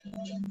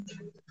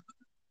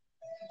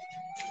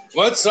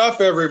What's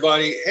up,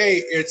 everybody? Hey,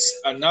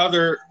 it's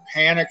another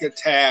panic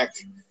attack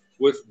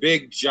with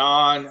Big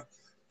John.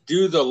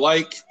 Do the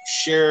like,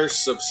 share,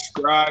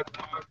 subscribe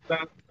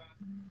nonsense.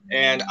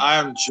 And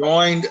I'm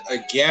joined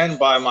again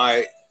by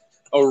my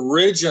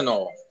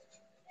original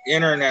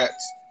internet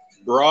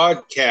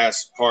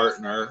broadcast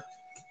partner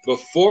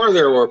before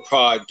there were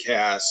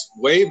podcasts,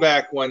 way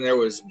back when there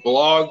was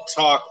Blog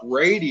Talk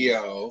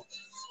Radio.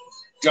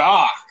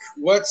 Doc,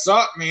 what's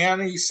up,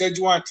 man? You said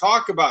you want to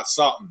talk about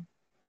something.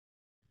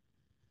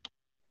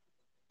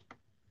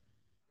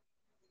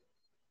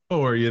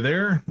 Oh, are you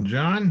there,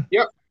 John?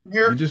 Yep, I'm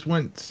here. You just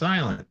went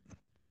silent.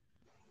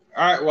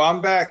 All right, well,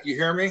 I'm back. You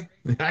hear me?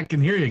 I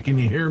can hear you. Can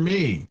you hear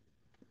me?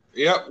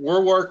 Yep,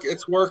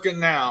 it's working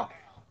now.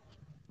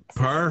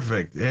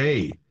 Perfect.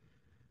 Hey,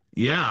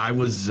 yeah, I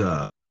was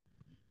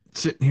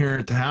sitting here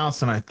at the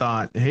house and I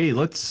thought, hey,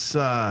 let's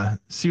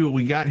see what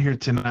we got here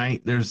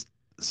tonight. There's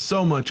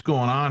so much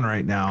going on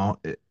right now.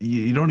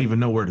 You don't even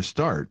know where to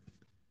start.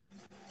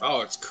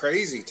 Oh, it's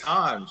crazy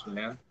times,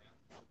 man.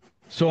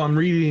 So I'm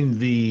reading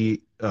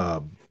the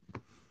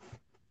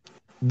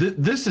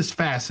this is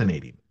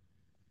fascinating.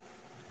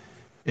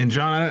 And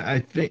John, I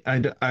think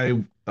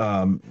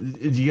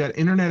you got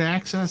internet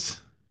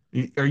access?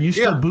 Are you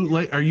still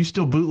bootleg? Are you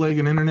still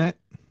bootlegging internet?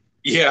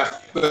 Yeah,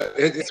 but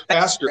it's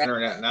faster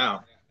internet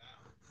now.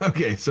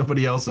 Okay,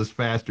 somebody else's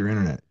faster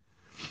internet.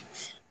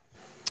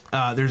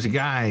 There's a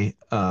guy,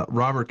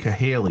 Robert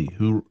Cahaly,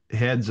 who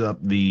heads up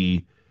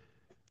the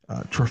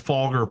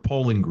Trafalgar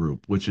Polling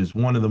Group, which is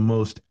one of the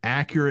most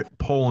accurate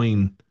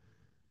polling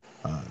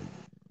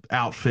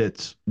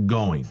outfits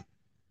going.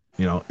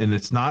 And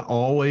it's not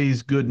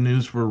always good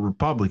news for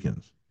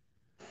Republicans.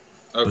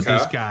 Okay.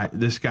 But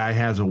this guy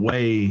has a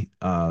way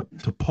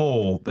to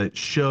poll that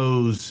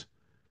shows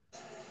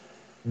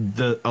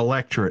the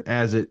electorate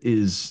as it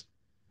is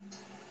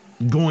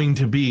going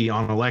to be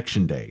on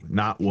election day,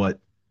 not what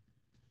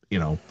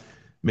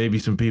maybe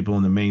some people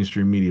in the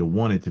mainstream media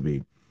want it to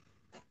be.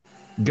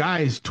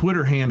 Guy's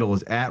Twitter handle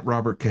is at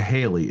Robert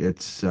Cahaly.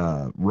 It's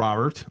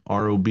Robert,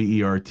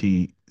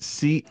 RobertCahaly.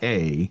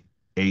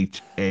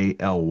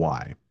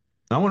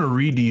 I want to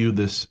read to you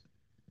this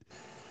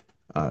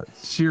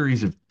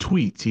series of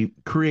tweets. He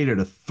created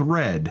a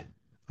thread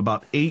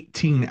about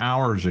 18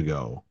 hours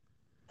ago.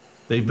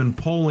 They've been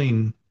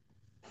polling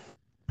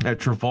at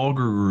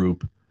Trafalgar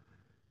Group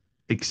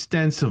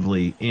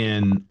extensively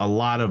in a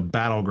lot of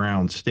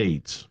battleground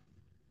states.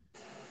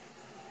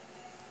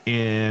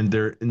 And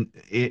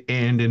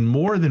in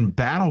more than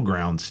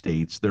battleground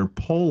states, they're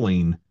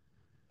polling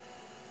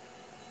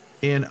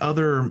in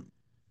other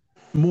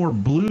more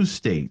blue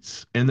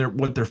states. And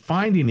what they're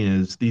finding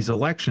is these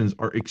elections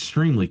are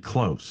extremely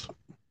close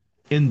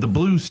in the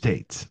blue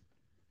states.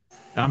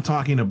 I'm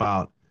talking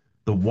about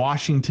the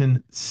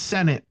Washington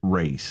Senate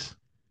race,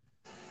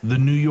 the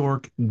New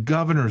York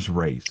governor's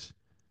race,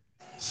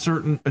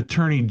 certain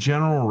attorney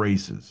general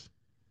races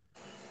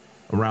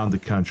around the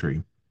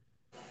country.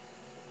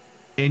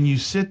 And you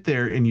sit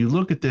there and you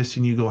look at this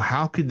and you go,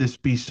 how could this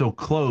be so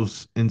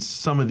close in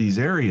some of these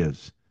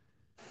areas?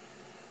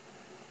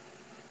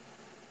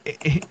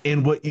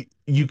 And what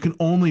you can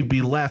only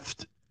be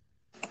left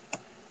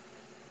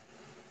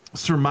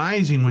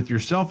surmising with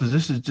yourself is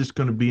this is just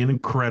going to be an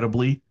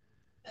incredibly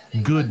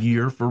good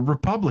year for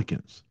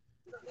Republicans.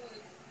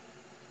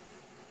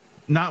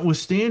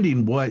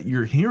 Notwithstanding what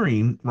you're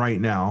hearing right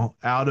now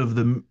out of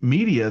the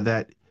media,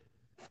 that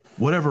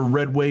whatever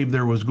red wave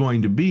there was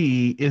going to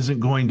be isn't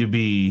going to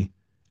be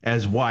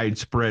as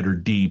widespread or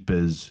deep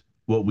as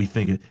what we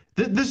think.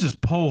 This is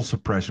poll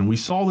suppression. We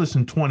saw this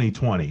in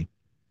 2020.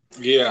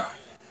 Yeah.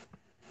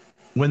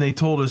 When they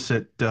told us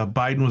that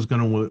Biden was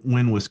going to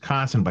win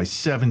Wisconsin by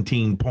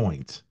 17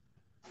 points.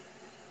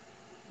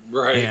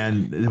 Right.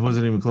 And it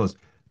wasn't even close.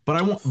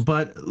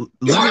 But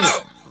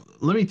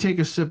let me take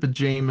a sip of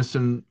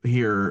Jameson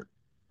here.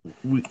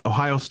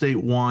 Ohio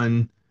State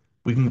won.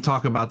 We can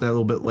talk about that a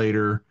little bit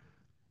later.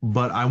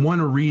 But I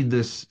want to read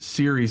this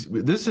series.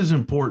 This is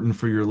important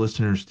for your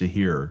listeners to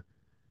hear,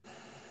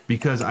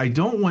 because I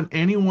don't want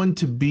anyone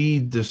to be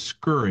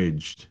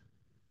discouraged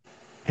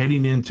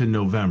heading into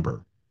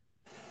November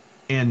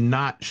and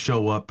not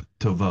show up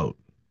to vote.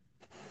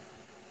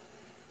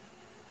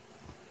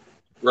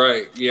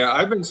 Right. Yeah,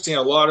 I've been seeing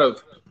a lot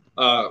of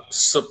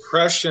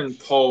suppression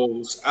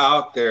polls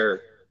out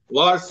there, a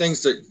lot of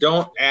things that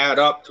don't add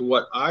up to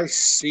what I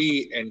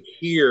see and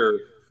hear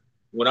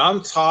when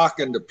I'm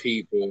talking to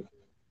people,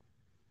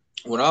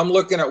 when I'm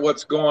looking at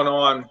what's going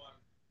on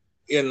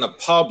in the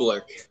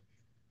public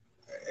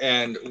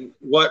and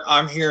what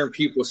I'm hearing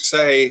people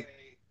say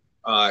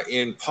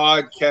in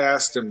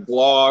podcasts and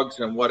blogs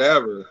and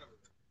whatever.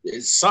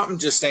 Something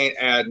just ain't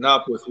adding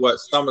up with what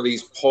some of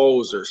these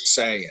polls are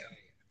saying.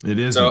 It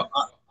isn't. So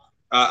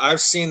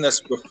I've seen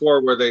this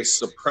before where they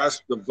suppress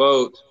the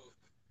vote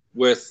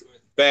with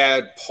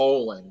bad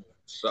polling.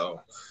 So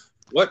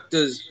what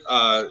does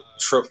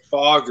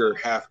Trafalgar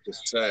have to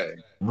say?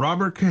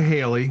 Robert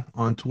Cahaly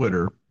on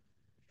Twitter.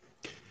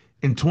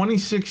 In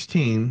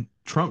 2016,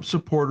 Trump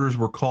supporters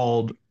were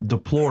called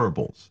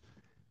deplorables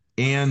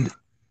and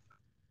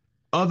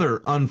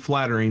other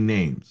unflattering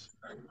names.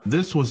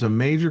 This was a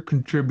major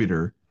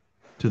contributor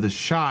to the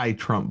shy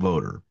Trump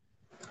voter.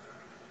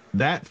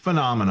 That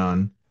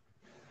phenomenon,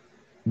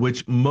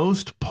 which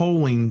most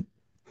polling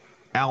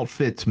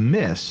outfits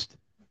missed,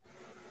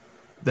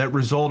 that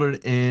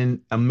resulted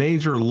in a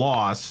major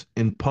loss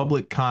in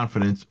public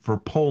confidence for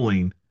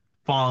polling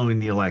following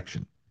the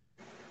election.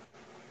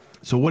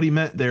 So what he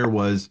meant there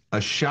was a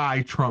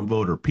shy Trump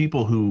voter,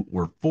 people who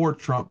were for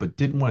Trump but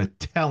didn't want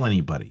to tell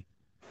anybody.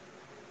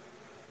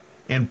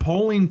 And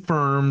polling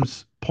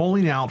firms,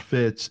 polling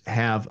outfits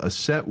have a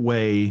set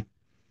way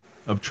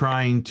of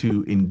trying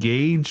to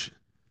engage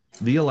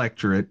the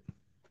electorate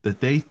that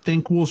they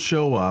think will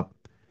show up,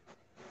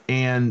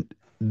 and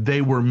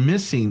they were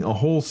missing a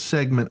whole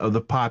segment of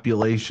the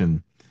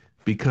population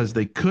because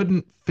they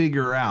couldn't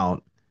figure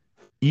out,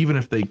 even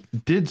if they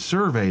did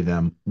survey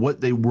them,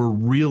 what they were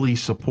really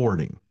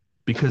supporting,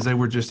 because they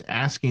were just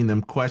asking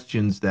them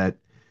questions that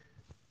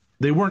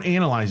they weren't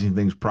analyzing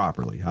things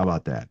properly. How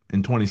about that?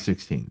 In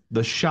 2016,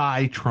 the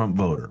shy Trump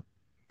voter.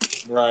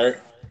 Right.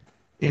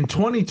 In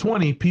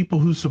 2020, people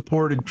who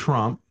supported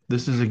Trump,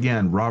 this is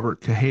again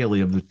Robert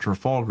Cahaly of the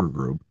Trafalgar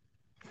Group.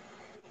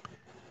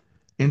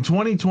 In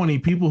 2020,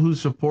 people who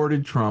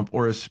supported Trump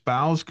or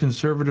espoused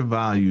conservative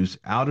values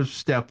out of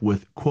step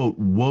with, quote,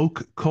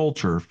 woke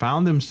culture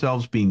found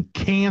themselves being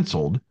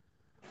canceled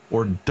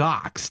or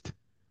doxxed.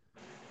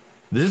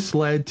 This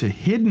led to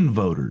hidden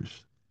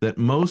voters that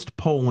most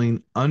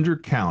polling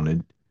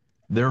undercounted.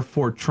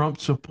 Therefore, Trump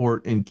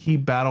support in key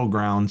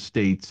battleground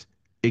states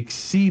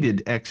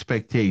exceeded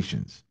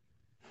expectations.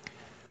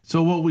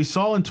 So what we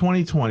saw in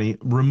 2020,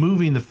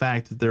 removing the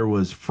fact that there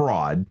was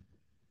fraud,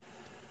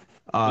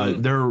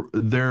 there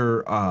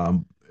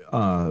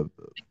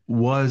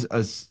was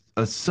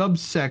a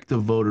subsect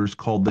of voters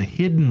called the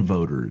hidden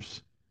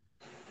voters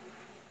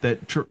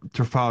that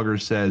Trafalgar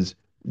says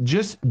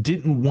just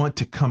didn't want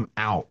to come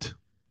out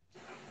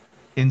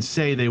and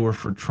say they were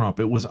for Trump.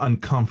 It was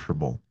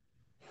uncomfortable.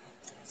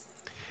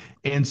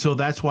 And so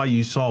that's why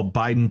you saw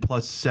Biden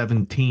plus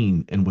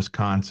 17 in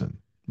Wisconsin,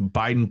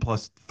 Biden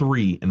plus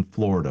 3 in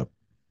Florida,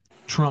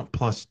 Trump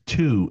plus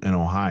 2 in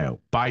Ohio,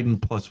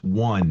 Biden plus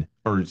 1,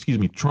 or excuse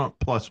me, Trump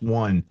plus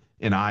 1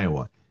 in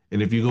Iowa.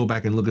 And if you go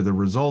back and look at the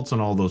results in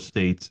all those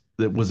states,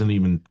 that wasn't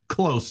even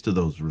close to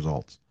those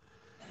results.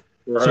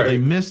 Right. So they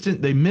missed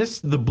it. They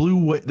missed the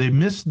blue. They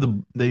missed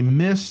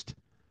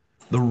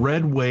the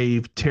red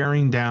wave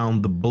tearing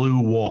down the blue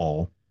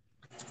wall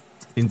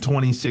in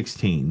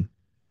 2016.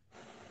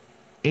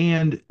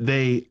 And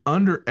they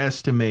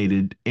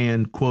underestimated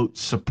and, quote,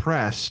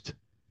 suppressed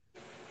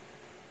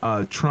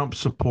Trump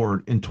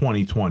support in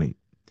 2020.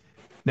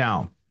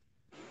 Now,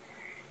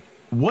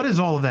 what does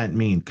all of that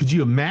mean? Could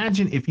you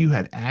imagine if you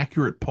had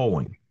accurate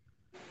polling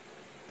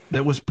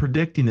that was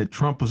predicting that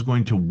Trump was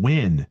going to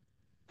win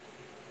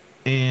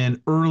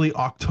in early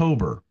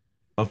October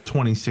of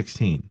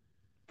 2016?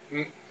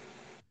 Do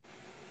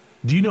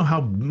you know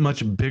how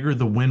much bigger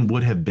the win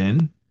would have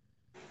been?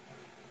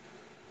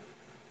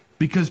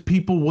 Because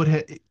people would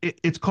have,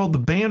 it's called the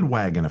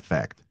bandwagon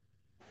effect.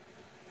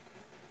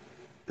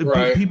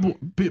 Right.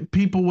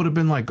 People would have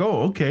been like,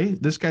 oh, okay,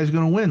 this guy's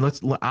going to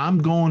win. I'm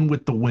going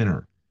with the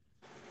winner.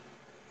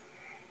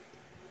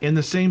 And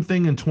the same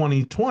thing in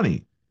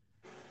 2020.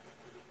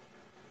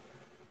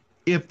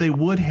 If they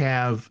would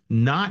have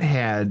not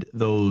had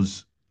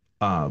those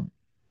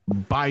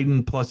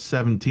Biden plus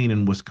 17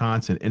 in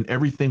Wisconsin and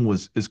everything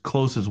was as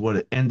close as what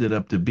it ended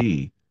up to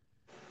be,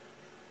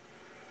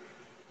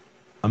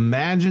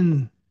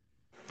 imagine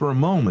for a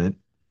moment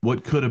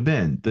what could have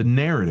been the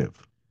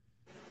narrative.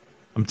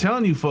 I'm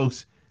telling you,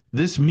 folks,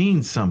 this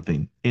means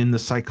something in the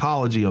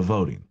psychology of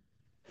voting.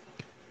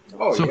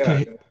 Oh, so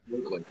yeah,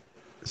 absolutely.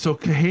 So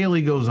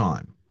Cahaly goes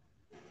on.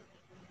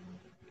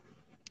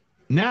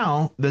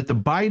 Now that the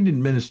Biden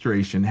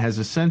administration has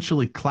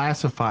essentially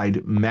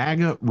classified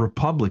MAGA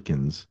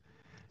Republicans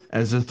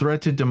as a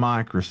threat to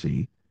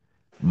democracy,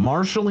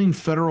 marshaling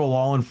federal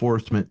law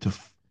enforcement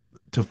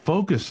to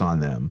focus on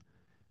them,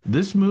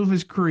 this move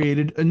has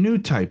created a new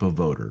type of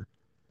voter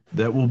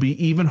that will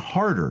be even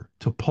harder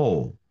to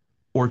poll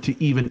or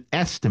to even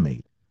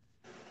estimate.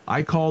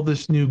 I call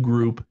this new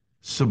group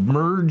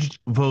submerged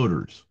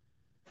voters.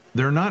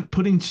 They're not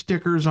putting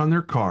stickers on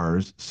their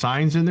cars,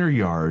 signs in their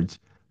yards,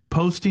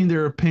 posting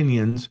their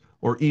opinions,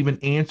 or even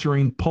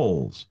answering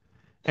polls.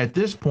 At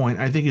this point,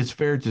 I think it's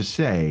fair to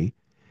say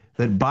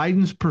that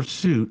Biden's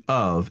pursuit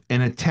of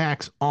and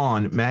attacks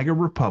on MAGA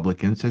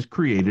Republicans has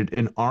created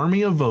an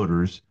army of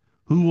voters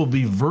who will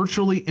be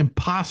virtually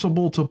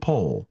impossible to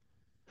poll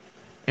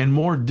and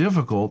more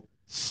difficult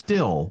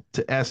still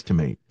to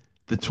estimate.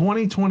 The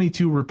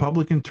 2022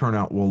 Republican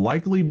turnout will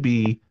likely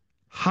be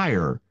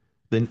higher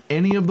than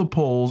any of the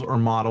polls or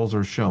models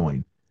are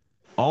showing.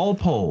 All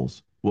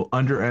polls will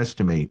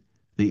underestimate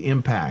the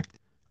impact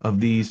of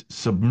these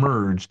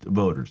submerged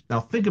voters. Now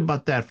think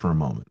about that for a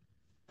moment.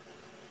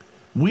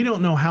 We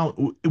don't know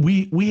how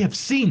we have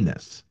seen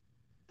this.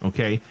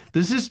 Okay?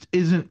 This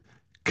isn't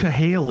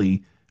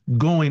Cahaly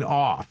going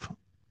off.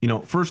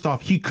 First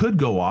off, he could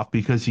go off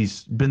because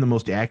he's been the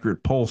most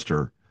accurate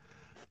pollster,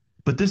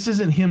 but this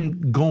isn't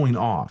him going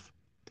off.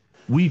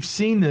 We've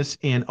seen this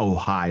in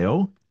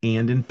Ohio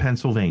and in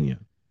Pennsylvania,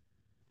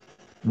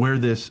 where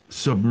this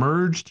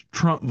submerged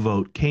Trump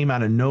vote came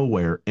out of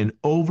nowhere and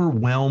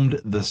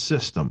overwhelmed the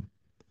system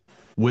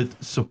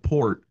with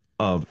support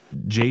of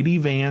J.D.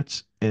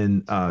 Vance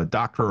and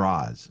Dr.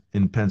 Oz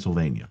in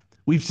Pennsylvania.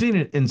 We've seen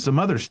it in some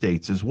other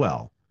states as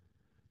well,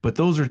 but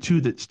those are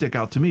two that stick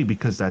out to me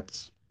because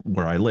that's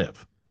where I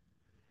live.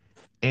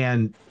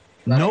 And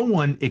no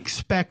one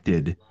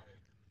expected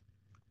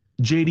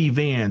J.D.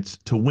 Vance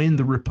to win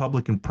the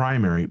Republican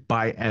primary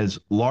by as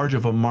large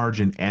of a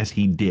margin as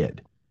he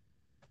did.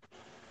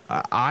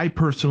 I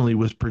personally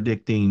was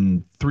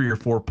predicting 3 or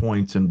 4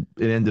 points, and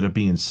it ended up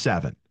being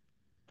 7.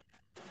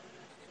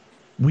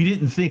 We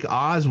didn't think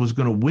Oz was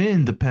going to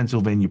win the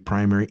Pennsylvania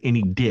primary, and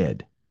he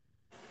did.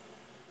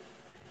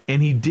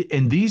 And he did,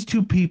 and these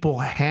two people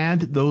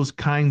had those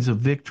kinds of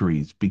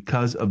victories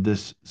because of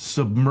this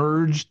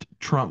submerged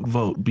Trump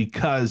vote.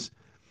 Because,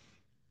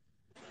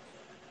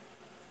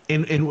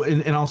 and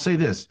I'll say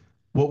this: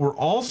 what we're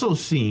also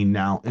seeing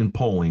now in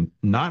polling,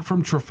 not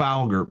from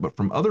Trafalgar but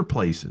from other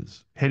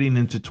places heading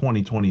into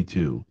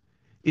 2022,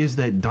 is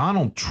that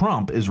Donald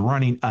Trump is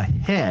running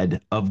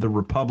ahead of the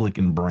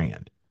Republican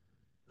brand.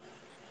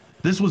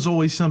 This was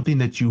always something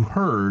that you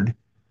heard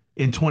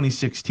in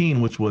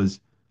 2016, which was,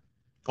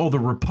 oh, the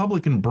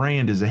Republican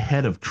brand is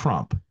ahead of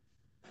Trump.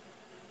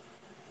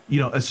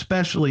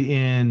 Especially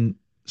in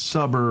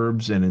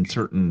suburbs and in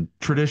certain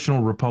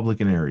traditional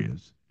Republican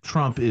areas.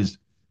 Trump is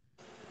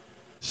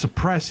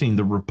suppressing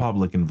the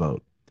Republican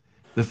vote.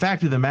 The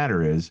fact of the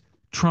matter is,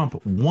 Trump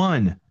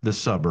won the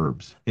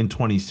suburbs in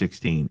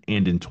 2016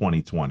 and in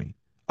 2020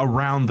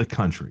 around the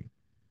country.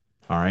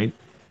 All right.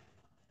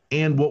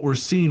 And what we're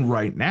seeing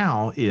right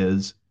now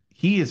is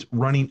he is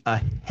running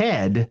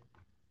ahead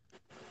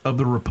of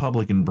the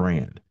Republican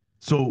brand.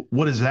 So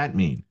what does that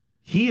mean?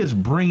 He is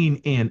bringing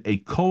in a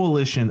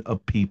coalition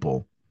of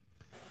people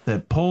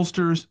that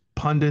pollsters,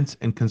 pundits,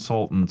 and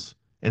consultants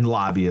and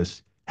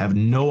lobbyists have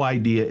no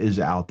idea is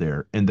out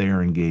there, and they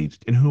are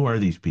engaged. And who are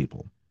these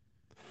people?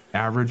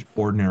 Average,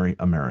 ordinary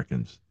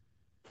Americans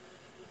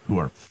who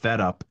are fed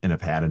up and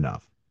have had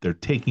enough. They're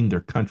taking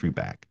their country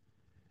back.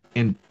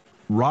 And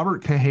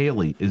Robert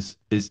Cahaly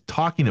is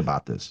talking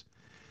about this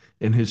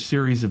in his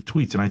series of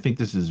tweets. And I think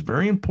this is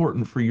very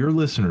important for your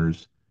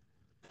listeners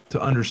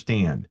to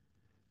understand.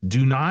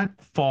 Do not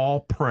fall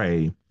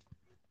prey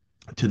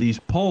to these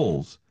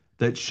polls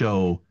that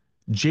show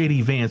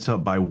J.D. Vance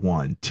up by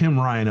 1, Tim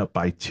Ryan up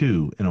by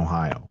 2 in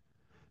Ohio,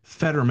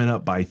 Fetterman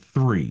up by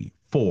 3,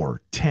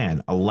 4,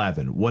 10,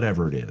 11,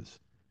 whatever it is.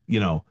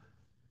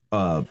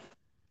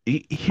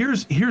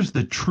 Here's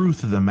the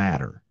truth of the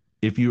matter.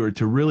 If you were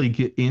to really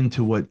get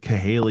into what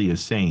Cahaly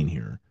is saying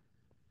here,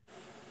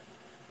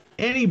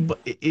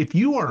 if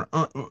you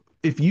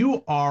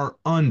are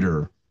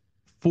under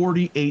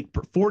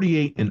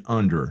 48 and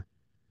under,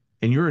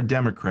 and you're a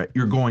Democrat,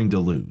 you're going to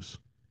lose.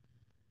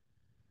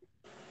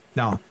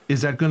 Now,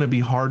 is that going to be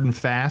hard and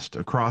fast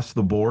across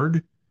the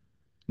board?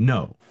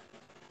 No.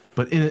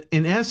 But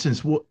in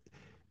essence,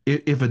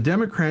 if a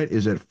Democrat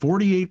is at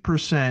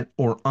 48%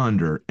 or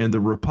under and the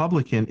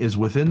Republican is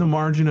within the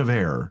margin of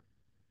error,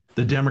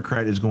 the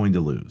Democrat is going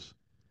to lose.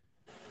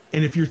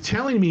 And if you're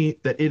telling me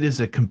that it is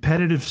a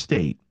competitive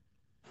state,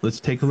 let's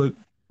take a look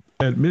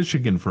at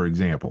Michigan, for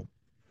example.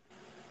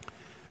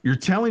 You're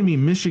telling me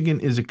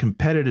Michigan is a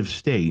competitive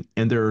state,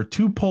 and there are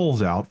 2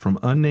 polls out from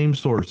unnamed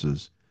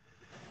sources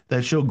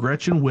that show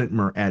Gretchen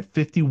Whitmer at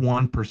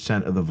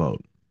 51% of the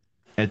vote.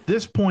 At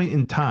this point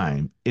in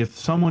time, if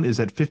someone is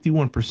at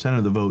 51%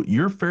 of the vote,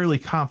 you're fairly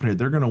confident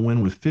they're going to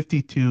win with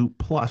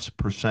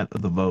 52+%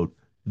 of the vote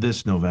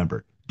this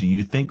November. Do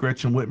you think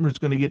Gretchen Whitmer is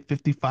going to get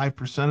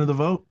 55% of the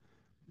vote?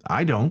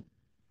 I don't.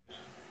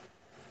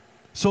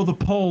 So the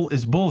poll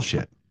is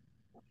bullshit.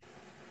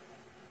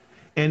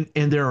 And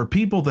there are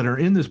people that are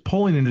in this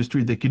polling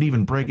industry that could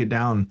even break it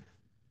down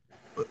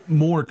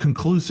more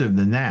conclusive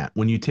than that.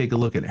 When you take a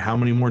look at how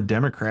many more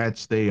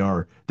Democrats they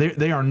are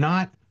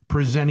not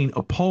presenting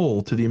a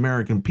poll to the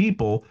American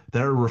people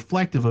that are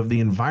reflective of the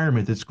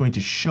environment that's going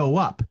to show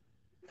up,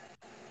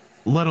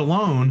 let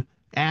alone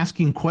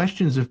asking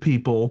questions of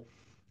people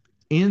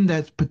in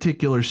that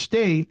particular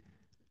state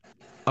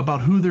about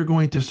who they're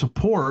going to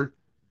support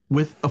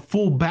with a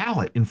full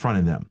ballot in front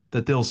of them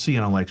that they'll see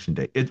on election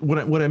day.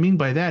 What I mean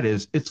by that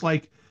is, it's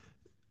like,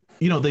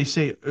 they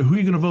say, who are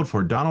you going to vote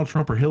for, Donald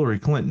Trump or Hillary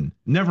Clinton?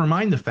 Never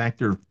mind the fact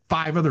there are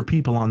 5 other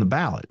people on the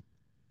ballot.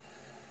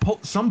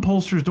 Some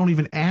pollsters don't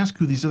even ask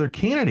who these other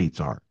candidates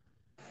are.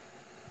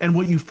 And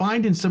what you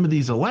find in some of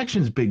these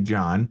elections, Big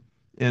John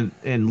and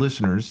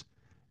listeners,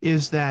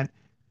 is that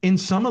in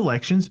some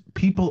elections,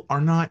 people are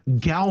not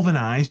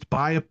galvanized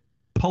by a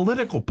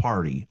political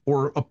party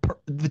or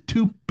the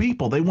 2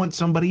 people. They want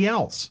somebody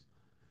else.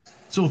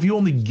 So if you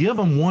only give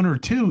them 1 or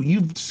 2,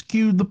 you've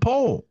skewed the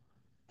poll.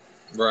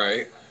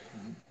 Right.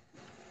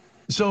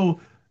 So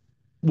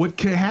what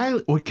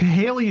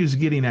Cahaly is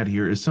getting at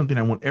here is something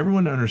I want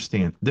everyone to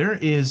understand. There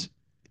is,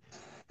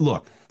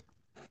 look,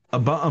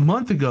 about a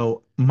month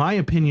ago, my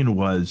opinion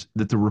was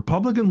that the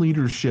Republican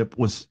leadership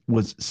was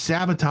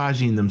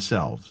sabotaging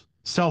themselves,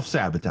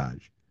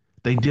 self-sabotage.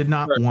 They did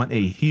not Right. want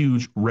a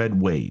huge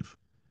red wave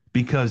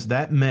because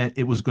that meant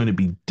it was going to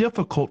be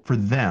difficult for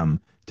them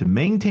to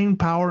maintain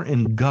power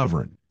and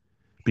govern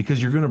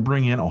because you're going to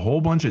bring in a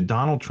whole bunch of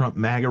Donald Trump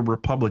MAGA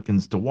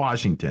Republicans to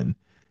Washington,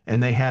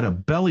 and they had a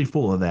belly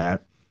full of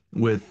that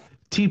with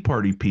Tea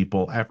Party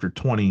people after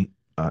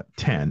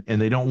 2010,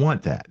 and they don't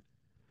want that.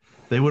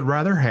 They would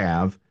rather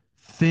have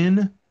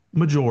thin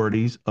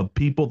majorities of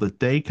people that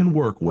they can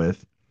work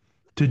with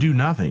to do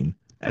nothing,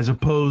 as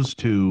opposed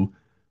to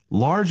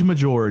large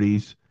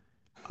majorities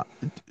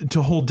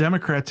to hold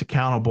Democrats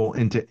accountable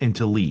and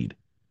to lead.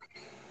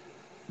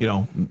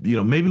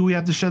 Maybe we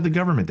have to shut the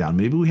government down.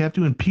 Maybe we have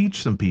to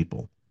impeach some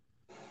people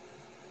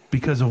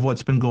because of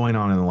what's been going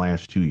on in the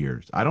last 2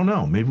 years. I don't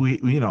know. Maybe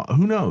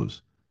who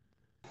knows?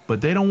 But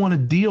they don't want to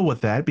deal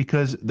with that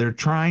because they're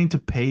trying to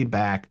pay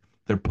back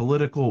their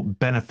political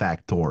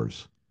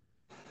benefactors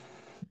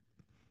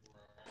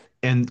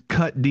and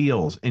cut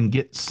deals and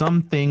get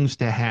some things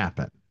to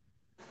happen.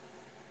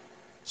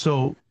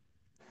 So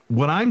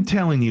what I'm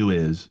telling you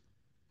is,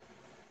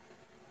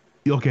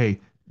 okay,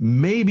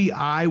 maybe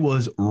I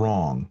was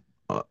wrong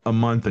a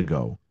month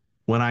ago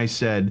when I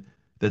said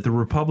that the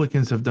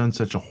Republicans have done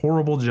such a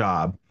horrible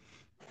job.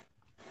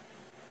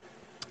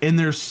 And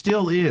there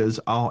still is,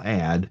 I'll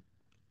add,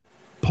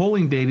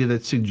 polling data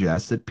that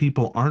suggests that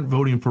people aren't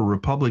voting for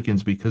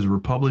Republicans because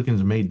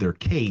Republicans made their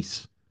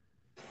case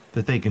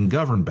that they can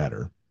govern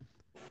better.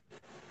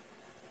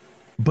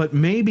 But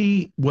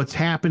maybe what's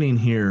happening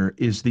here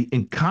is the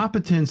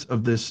incompetence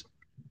of this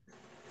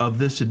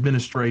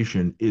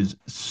administration is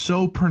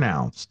so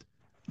pronounced,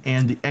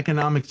 and the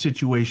economic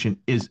situation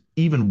is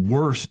even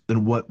worse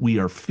than what we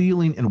are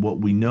feeling and what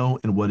we know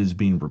and what is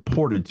being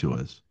reported to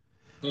us.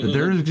 Mm-hmm. That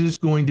there is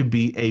just going to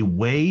be a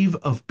wave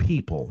of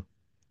people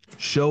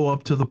show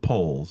up to the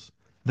polls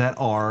that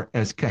are,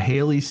 as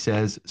Cahaly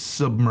says,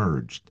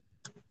 submerged,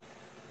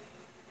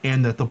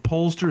 and that the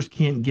pollsters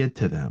can't get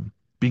to them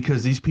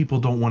because these people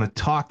don't want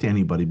to talk to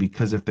anybody,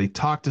 because if they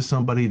talk to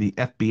somebody, the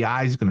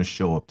FBI is going to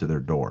show up to their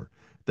door.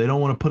 They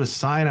don't want to put a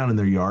sign out in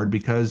their yard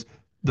because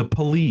the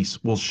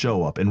police will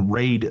show up and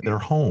raid their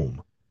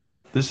home.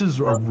 This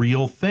is a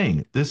real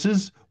thing. This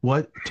is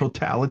what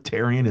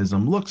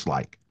totalitarianism looks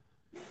like.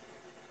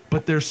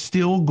 But they're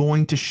still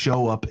going to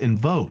show up and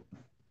vote.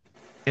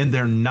 And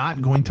they're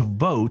not going to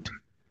vote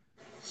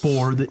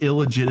for the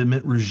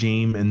illegitimate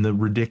regime and the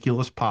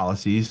ridiculous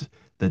policies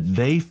that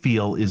they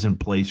feel is in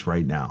place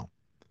right now.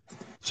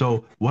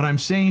 So what I'm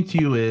saying to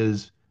you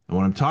is, and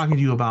what I'm talking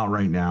to you about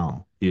right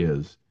now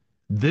is,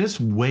 this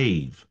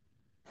wave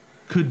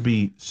could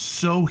be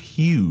so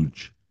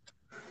huge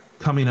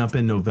coming up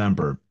in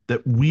November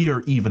that we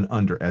are even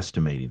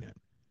underestimating it.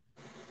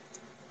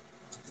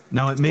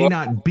 Now, it may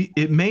not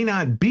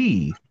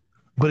be,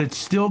 but it's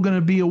still going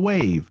to be a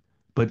wave.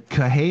 But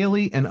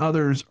Cahaly and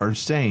others are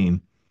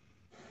saying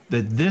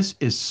that this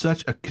is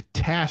such a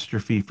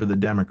catastrophe for the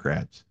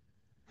Democrats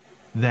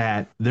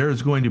that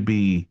there's going to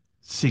be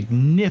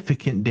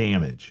significant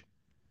damage.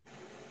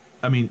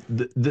 I mean,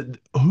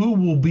 who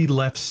will be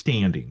left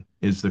standing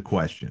is the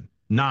question.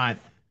 Not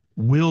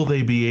will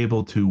they be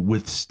able to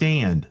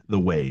withstand the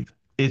wave.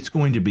 It's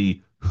going to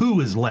be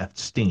who is left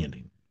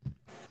standing.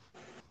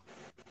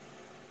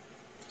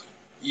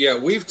 Yeah,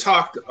 we've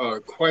talked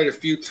quite a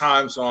few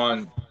times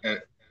on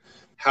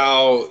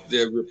how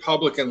the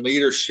Republican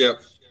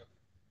leadership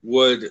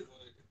would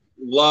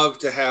love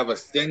to have a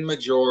thin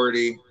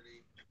majority,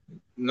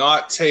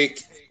 not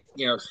take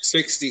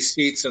 60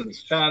 seats in the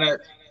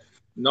Senate,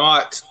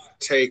 not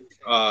take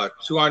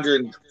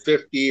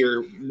 250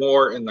 or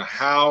more in the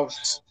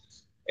House,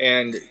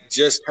 and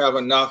just have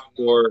enough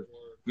for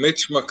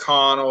Mitch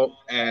McConnell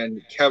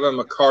and Kevin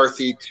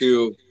McCarthy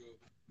to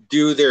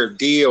do their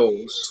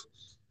deals.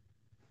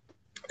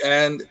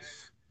 And,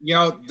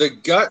 the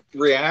gut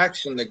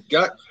reaction, the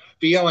gut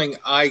feeling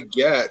I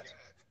get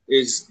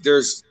is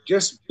there's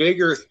just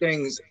bigger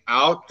things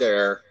out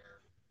there,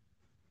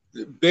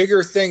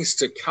 bigger things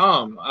to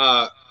come.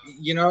 I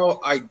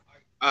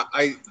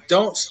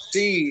don't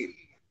see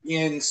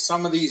in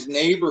some of these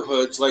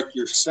neighborhoods, like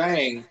you're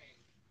saying,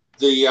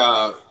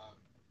 the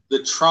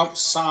Trump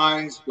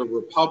signs, the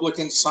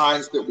Republican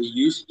signs that we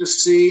used to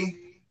see.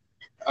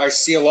 I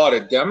see a lot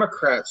of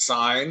Democrat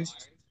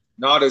signs,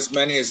 not as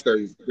many as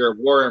there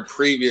were in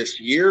previous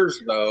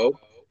years, though.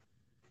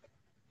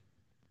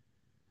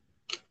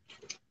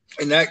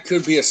 And that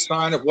could be a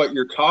sign of what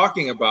you're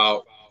talking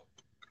about.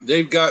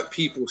 They've got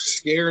people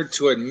scared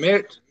to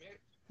admit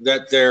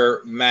that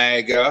they're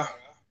MAGA.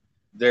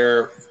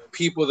 They're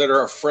people that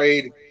are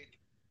afraid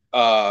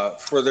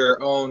for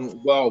their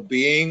own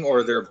well-being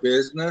or their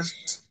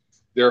business.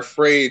 They're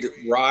afraid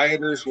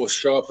rioters will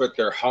show up at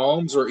their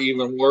homes, or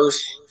even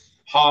worse,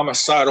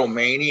 homicidal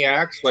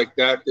maniacs like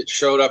that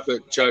showed up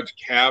at Judge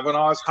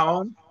Kavanaugh's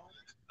home.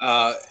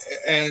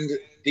 And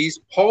these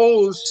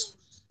polls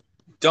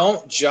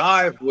don't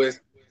jive with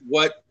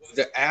what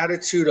the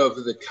attitude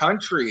of the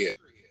country is.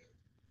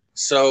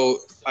 So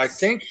I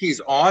think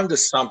he's on to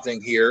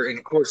something here. And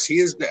of course, he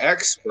is the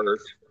expert.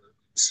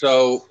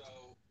 So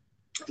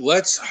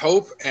let's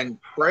hope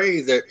and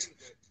pray that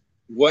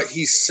what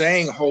he's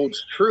saying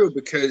holds true,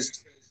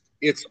 because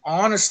it's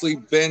honestly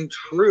been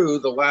true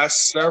the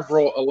last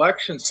several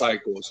election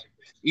cycles.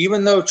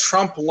 Even though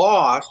Trump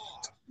lost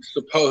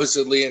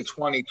supposedly in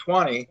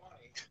 2020,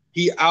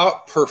 he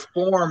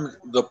outperformed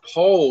the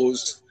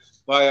polls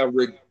by a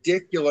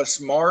ridiculous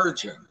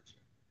margin.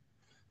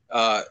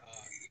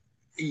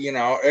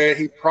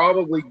 He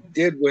probably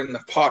did win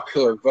the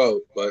popular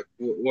vote, but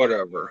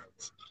whatever.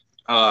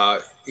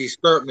 He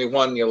certainly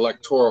won the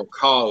Electoral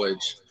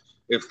College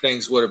if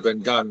things would have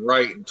been done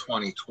right in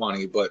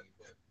 2020, but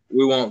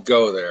we won't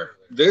go there.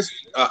 This,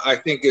 I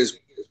think, is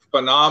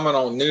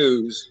phenomenal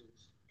news,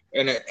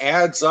 and it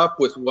adds up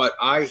with what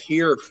I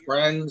hear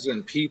friends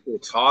and people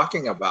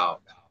talking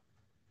about.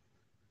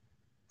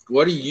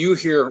 What do you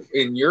hear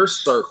in your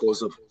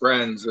circles of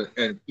friends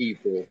and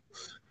people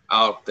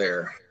out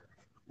there?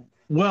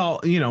 Well,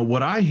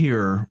 what I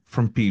hear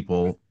from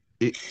people,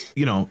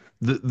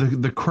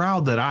 the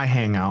crowd that I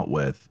hang out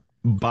with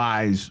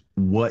buys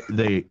what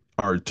they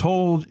are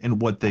told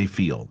and what they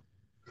feel.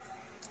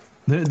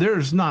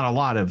 There's not a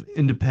lot of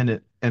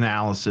independent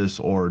analysis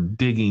or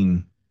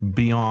digging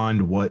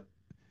beyond what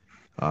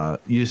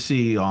you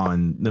see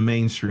on the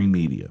mainstream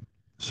media.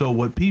 So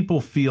what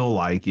people feel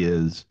like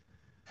is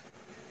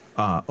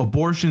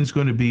abortion is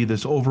going to be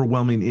this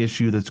overwhelming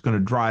issue that's going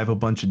to drive a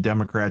bunch of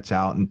Democrats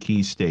out in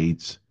key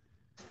states.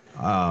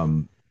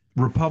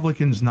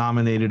 Republicans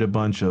nominated a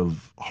bunch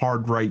of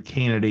hard right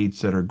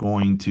candidates that are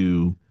going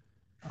to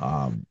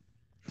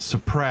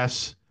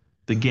suppress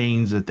the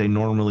gains that they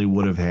normally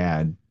would have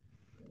had.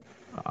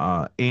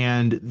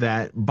 And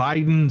that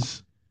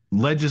Biden's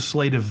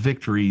legislative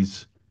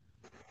victories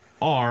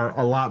are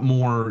a lot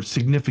more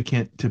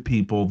significant to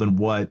people than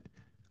what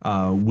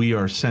we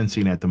are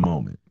sensing at the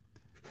moment.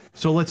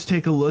 So let's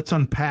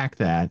unpack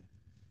that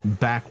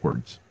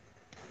backwards.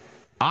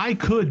 I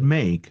could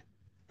make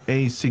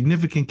a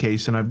significant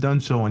case, and I've done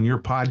so on your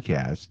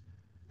podcast,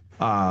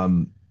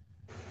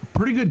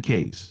 pretty good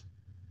case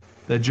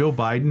that Joe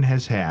Biden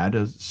has had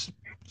a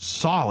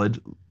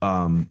solid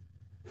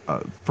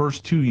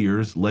first 2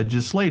 years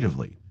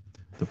legislatively.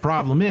 The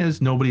problem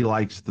is nobody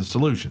likes the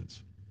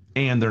solutions,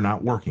 and they're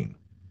not working.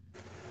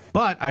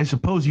 But I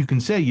suppose you can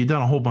say you've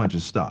done a whole bunch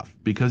of stuff,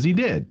 because he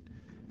did.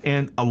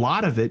 And a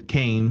lot of it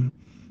came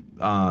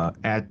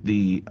at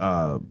the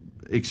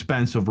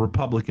expense of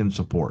Republican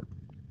support.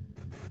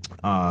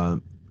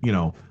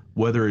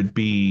 Whether it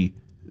be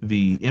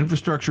the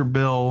infrastructure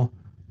bill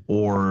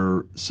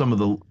or some of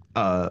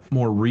the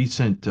more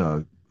recent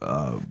the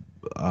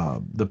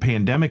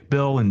pandemic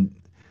bill and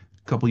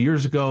a couple of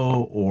years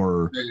ago,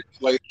 or the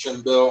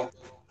inflation bill.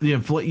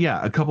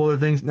 A couple other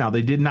things. Now,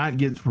 they did not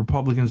get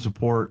Republican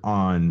support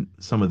on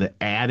some of the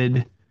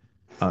added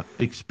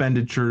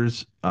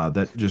expenditures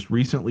that just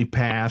recently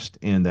passed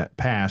and that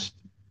passed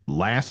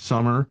last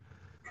summer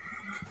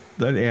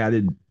that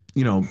added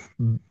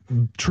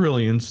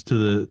trillions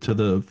to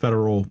the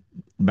federal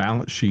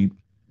balance sheet.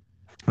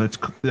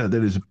 That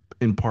is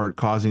in part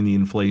causing the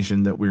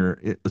inflation that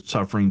we're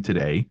suffering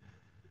today.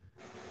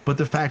 But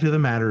the fact of the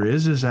matter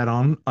is that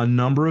on a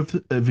number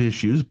of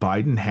issues,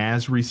 Biden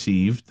has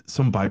received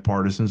some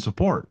bipartisan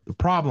support. The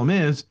problem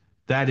is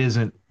that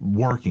isn't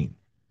working.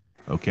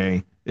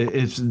 Okay,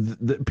 it's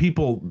the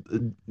people.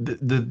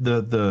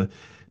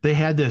 They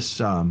had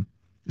this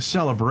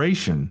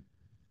celebration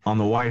on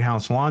the White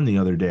House lawn the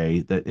other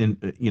day that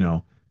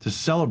to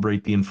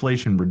celebrate the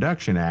Inflation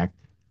Reduction Act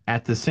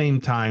at the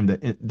same time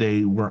that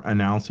they were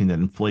announcing that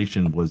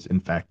inflation was in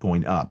fact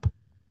going up.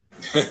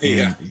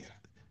 Yeah.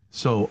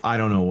 So I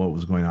don't know what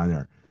was going on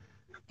there.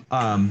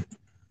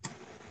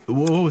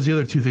 What was the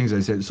other two things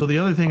I said? So the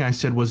other thing I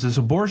said was this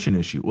abortion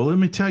issue. Well, let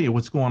me tell you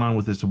what's going on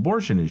with this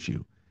abortion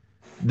issue.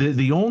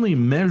 The only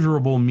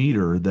measurable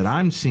meter that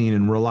I'm seeing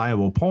in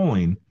reliable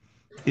polling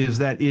is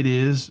that it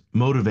is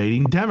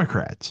motivating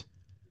Democrats.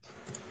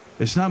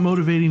 It's not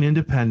motivating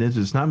independents.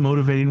 It's not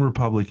motivating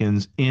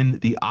Republicans in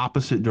the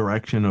opposite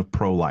direction of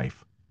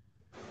pro-life.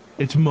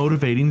 It's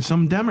motivating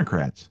some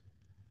Democrats.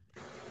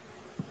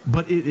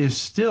 But it is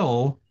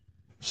still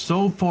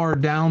so far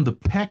down the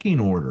pecking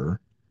order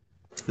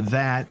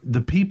that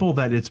the people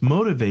that it's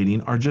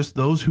motivating are just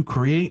those who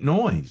create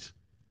noise.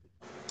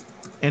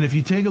 And if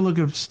you take a look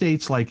at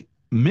states like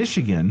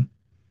Michigan,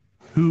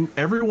 who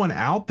everyone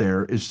out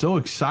there is so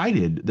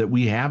excited that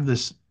we have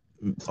this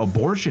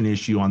abortion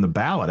issue on the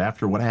ballot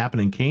after what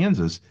happened in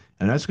Kansas,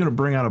 and that's going to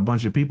bring out a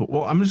bunch of people.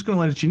 Well, I'm just going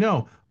to let you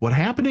know what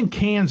happened in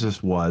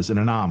Kansas was an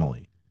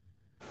anomaly.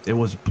 It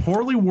was a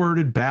poorly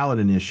worded ballot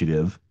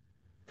initiative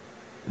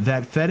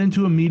that fed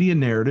into a media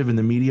narrative, and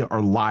the media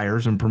are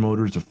liars and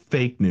promoters of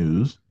fake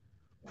news.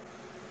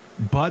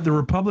 But the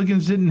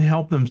Republicans didn't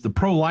help them. The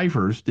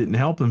pro-lifers didn't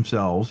help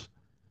themselves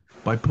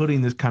by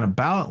putting this kind of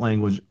ballot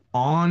language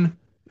on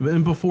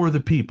and before the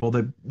people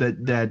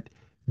that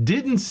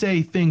didn't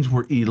say things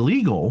were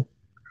illegal,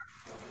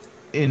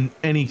 in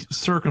any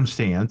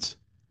circumstance,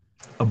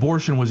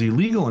 abortion was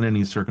illegal in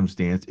any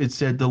circumstance. It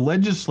said the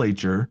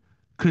legislature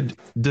could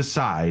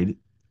decide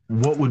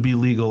what would be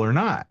legal or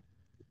not.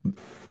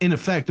 In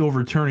effect,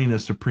 overturning a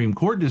Supreme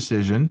Court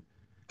decision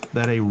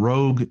that a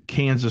rogue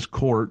Kansas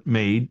court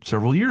made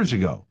several years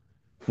ago.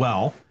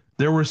 Well,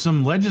 there were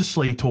some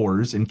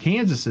legislators in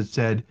Kansas that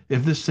said,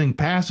 if this thing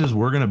passes,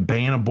 we're going to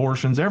ban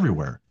abortions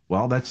everywhere.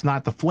 Well, that's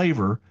not the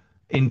flavor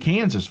in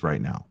Kansas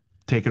right now.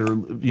 Take it or,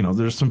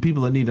 there's some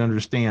people that need to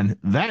understand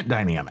that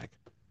dynamic.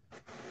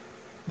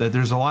 That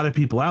there's a lot of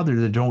people out there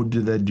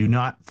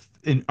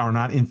that are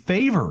not in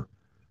favor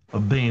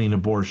of banning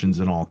abortions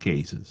in all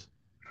cases.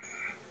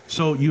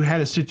 So you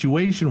had a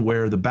situation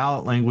where the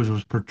ballot language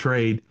was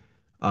portrayed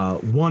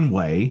one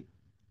way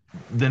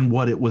than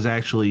what it was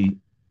actually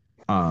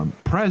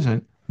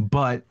present,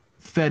 but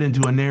fed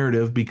into a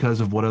narrative because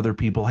of what other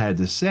people had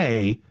to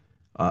say.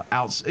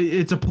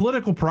 It's a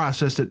political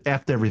process that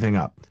effed everything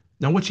up.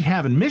 Now, what you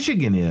have in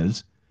Michigan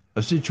is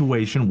a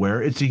situation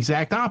where it's the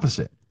exact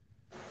opposite.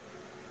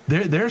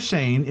 They're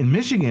saying in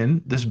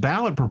Michigan, this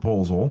ballot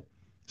proposal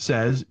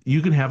says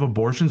you can have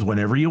abortions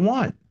whenever you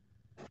want.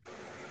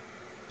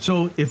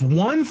 So if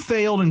one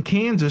failed in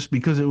Kansas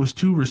because it was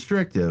too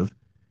restrictive,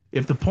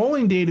 if the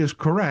polling data is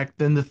correct,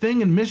 then the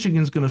thing in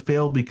Michigan is going to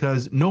fail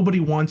because nobody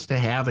wants to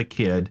have a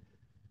kid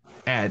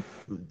at,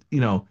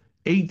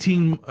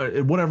 18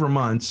 whatever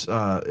months,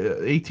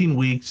 18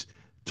 weeks,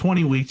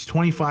 20 weeks,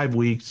 25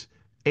 weeks,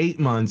 8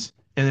 months,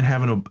 and then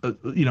having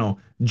a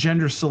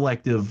gender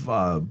selective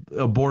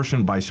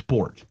abortion by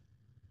sport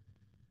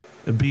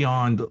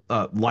beyond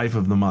life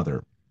of the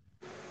mother.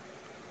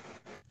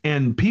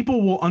 And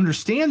people will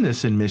understand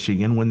this in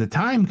Michigan when the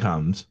time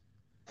comes,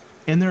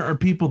 and there are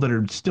people that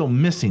are still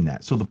missing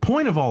that. So the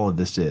point of all of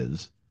this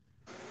is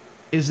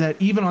that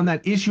even on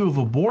that issue of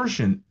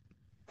abortion,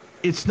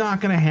 it's not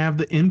going to have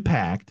the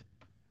impact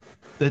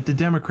that the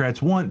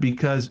Democrats want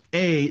because,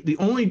 A, the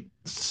only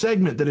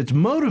segment that it's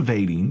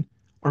motivating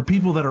are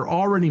people that are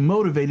already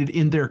motivated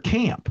in their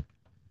camp,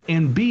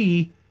 and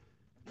B,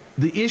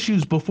 the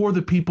issues before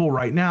the people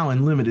right now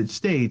in limited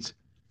states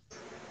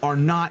are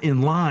not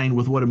in line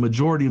with what a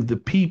majority of the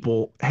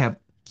people have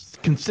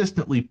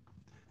consistently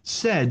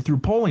said through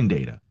polling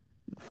data,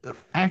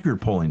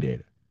 accurate polling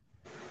data.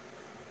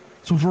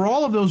 So for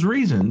all of those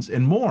reasons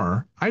and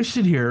more, I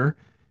sit here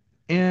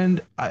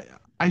and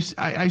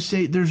I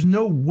say there's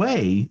no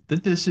way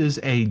that this is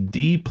a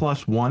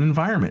D+1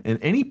 environment. And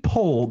any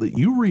poll that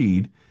you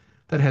read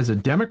that has a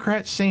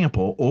Democrat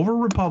sample over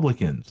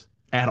Republicans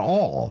at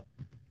all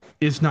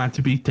is not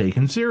to be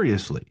taken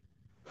seriously.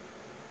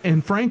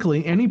 And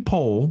frankly, any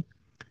poll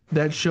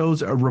that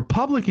shows a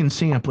Republican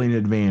sampling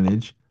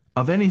advantage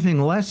of anything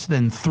less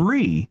than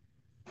 3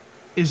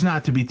 is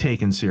not to be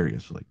taken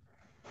seriously.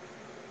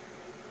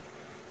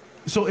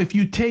 So if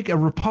you take a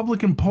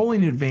Republican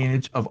polling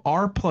advantage of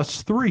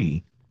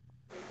R+3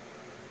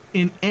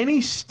 in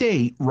any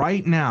state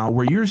right now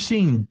where you're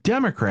seeing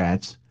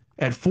Democrats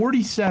at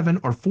 47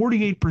 or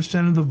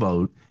 48% of the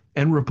vote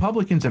and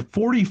Republicans at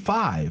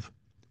 45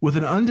 with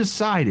an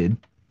undecided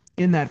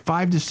in that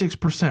 5 to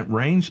 6%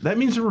 range, that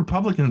means the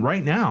Republican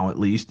right now, at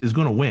least, is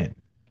going to win.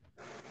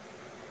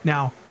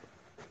 Now,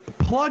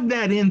 plug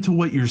that into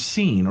what you're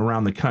seeing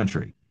around the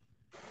country,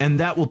 and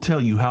that will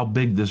tell you how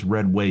big this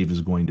red wave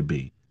is going to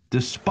be.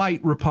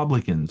 Despite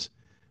Republicans,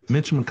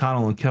 Mitch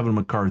McConnell and Kevin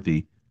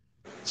McCarthy,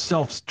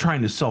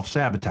 trying to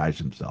self-sabotage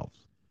themselves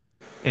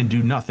and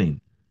do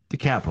nothing to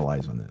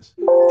capitalize on this.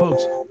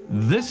 Folks,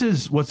 this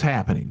is what's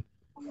happening.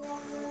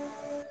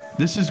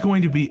 This is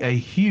going to be a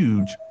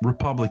huge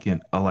Republican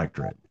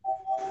electorate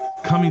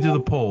coming to the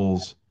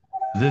polls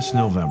this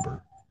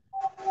November.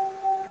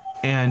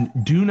 And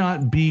do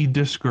not be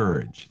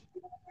discouraged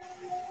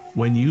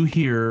when you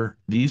hear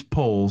these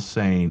polls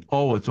saying,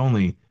 oh, it's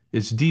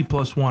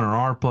D+1 or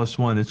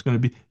R+1. It's going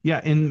to be,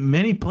 in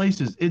many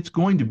places, it's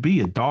going to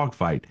be a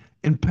dogfight.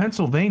 In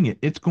Pennsylvania,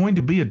 it's going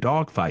to be a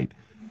dogfight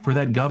for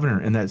that governor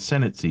and that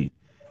Senate seat.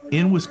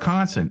 In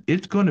Wisconsin,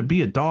 it's going to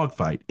be a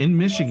dogfight. In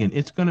Michigan,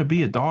 it's going to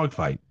be a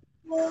dogfight.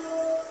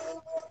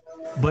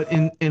 But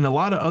in a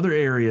lot of other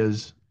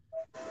areas,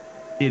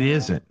 it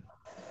isn't.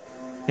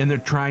 And they're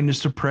trying to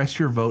suppress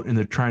your vote and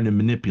they're trying to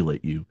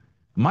manipulate you.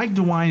 Mike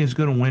DeWine is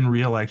going to win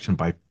re-election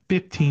by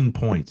 15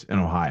 points in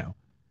Ohio.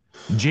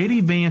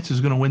 J.D. Vance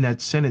is going to win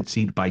that Senate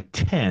seat by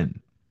 10.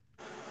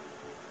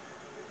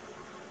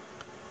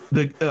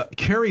 The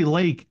Kari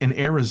Lake in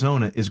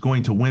Arizona is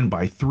going to win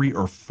by 3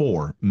 or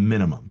 4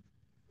 minimum.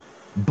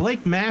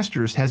 Blake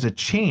Masters has a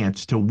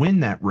chance to win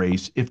that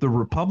race if the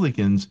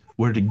Republicans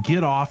were to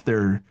get off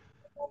their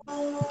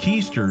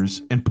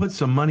keisters and put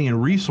some money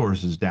and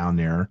resources down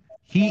there.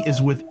 He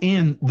is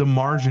within the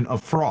margin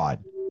of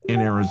fraud in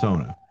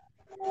Arizona.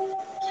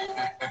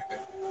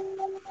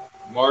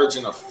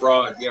 Margin of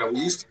fraud. Yeah, we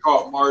used to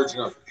call it margin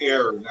of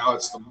error. Now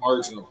it's the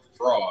margin of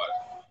fraud.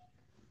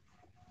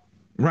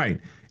 Right.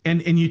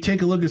 And you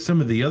take a look at some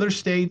of the other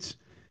states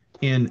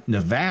in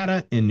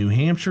Nevada, in New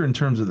Hampshire, in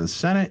terms of the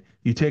Senate,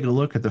 you take a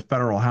look at the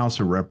federal House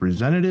of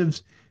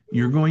Representatives,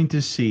 you're going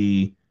to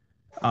see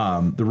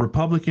The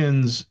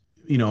Republicans,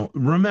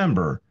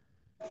 remember,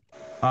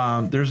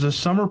 there's a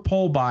summer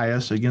poll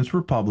bias against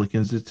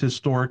Republicans. It's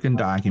historic and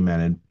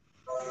documented.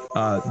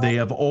 They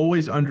have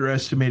always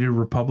underestimated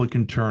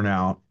Republican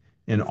turnout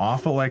in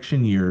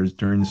off-election years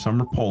during the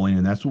summer polling,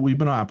 and that's what we've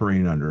been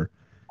operating under.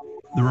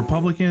 The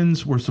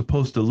Republicans were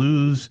supposed to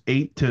lose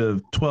 8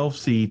 to 12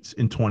 seats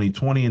in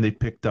 2020, and they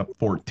picked up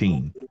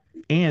 14.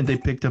 And they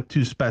picked up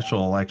 2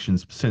 special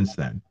elections since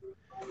then.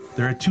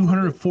 They're at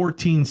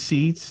 214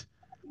 seats.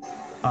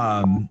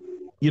 They're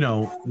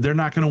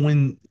not going to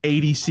win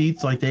 80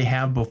 seats like they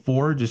have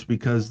before just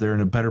because they're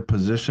in a better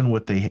position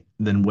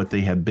than what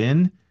they have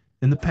been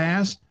in the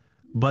past.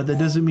 But that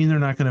doesn't mean they're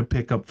not going to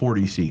pick up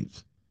 40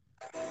 seats.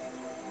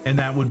 And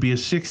that would be a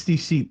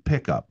 60-seat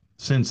pickup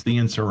since the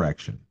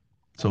insurrection.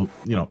 So,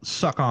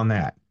 suck on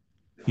that,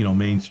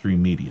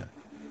 mainstream media.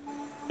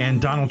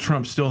 And Donald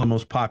Trump's still the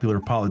most popular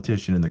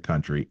politician in the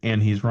country,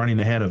 and he's running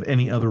ahead of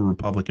any other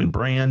Republican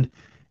brand,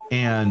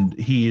 and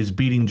he is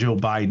beating Joe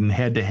Biden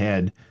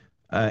head-to-head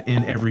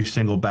in every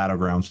single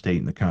battleground state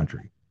in the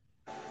country.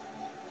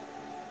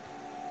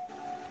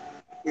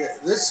 Yeah,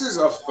 this is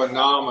a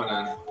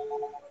phenomenon,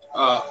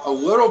 a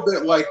little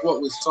bit like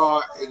what we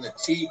saw in the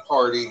Tea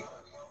Party,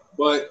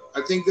 but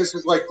I think this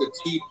is like the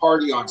Tea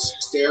Party on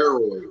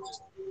steroids.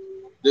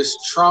 This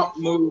Trump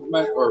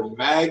movement or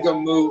MAGA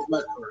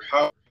movement or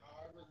however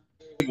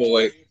you label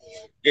it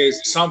is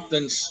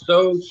something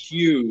so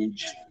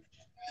huge.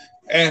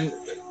 And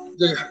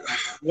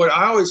what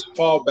I always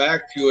fall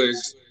back to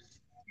is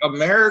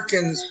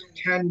Americans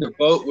tend to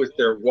vote with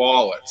their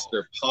wallets,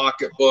 their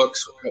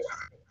pocketbooks.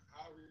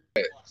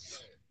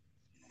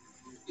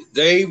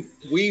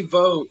 We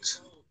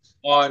vote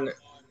on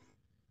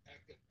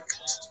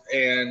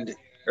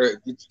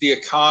it's the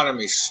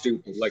economy's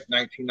stupid, like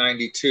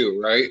 1992,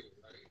 right?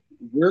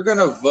 We're going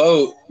to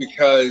vote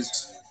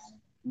because,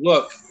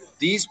 look,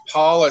 these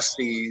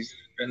policies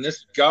and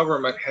this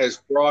government has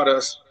brought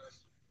us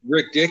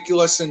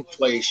ridiculous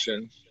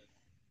inflation,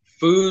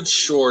 food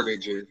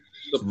shortages,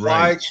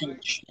 supply chain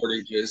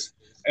shortages,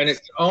 and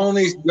it's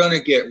only going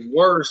to get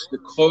worse the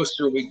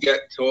closer we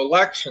get to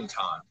election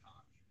time.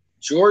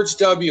 George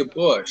W.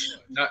 Bush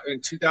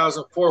in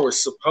 2004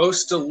 was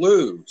supposed to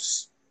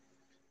lose,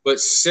 but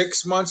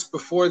 6 months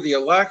before the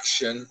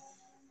election,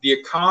 the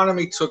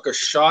economy took a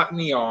shot in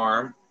the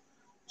arm.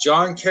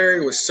 John Kerry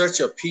was such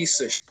a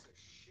piece of shit.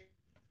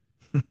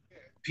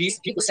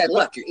 People said,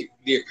 look,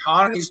 the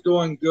economy's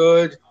doing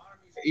good.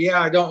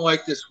 Yeah, I don't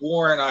like this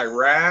war in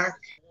Iraq,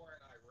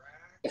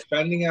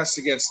 defending us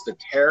against the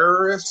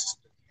terrorists,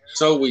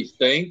 so we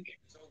think.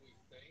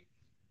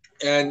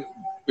 And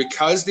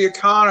because the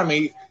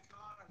economy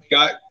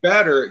got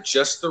better at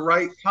just the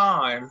right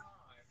time,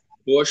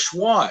 Bush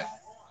won.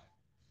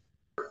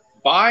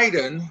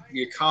 Biden,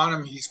 the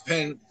economy's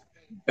been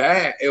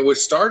bad. It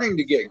was starting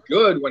to get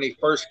good when he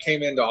first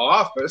came into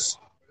office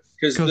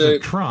because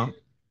of Trump,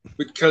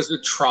 because of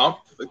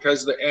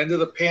the end of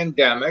the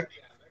pandemic.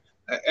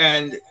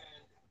 And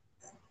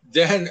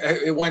then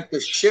it went to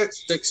shit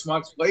 6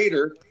 months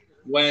later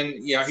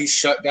when he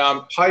shut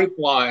down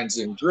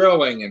pipelines and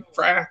drilling and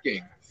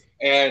fracking.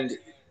 And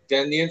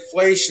then the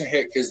inflation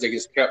hit because they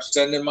just kept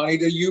sending money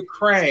to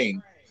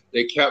Ukraine.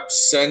 They kept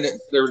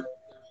spending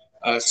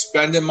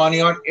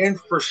money on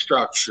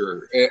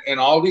infrastructure and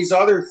all these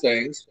other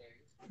things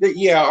that,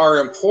 are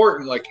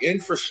important, like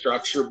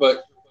infrastructure.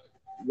 But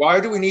why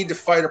do we need to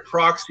fight a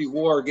proxy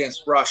war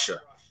against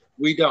Russia?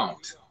 We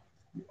don't.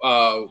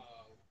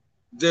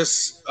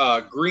 This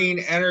green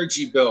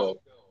energy bill,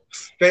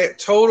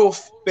 total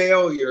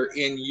failure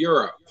in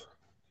Europe.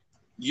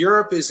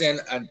 Europe is in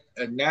a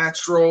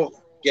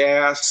natural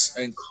gas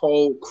and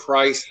coal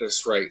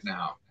crisis right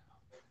now.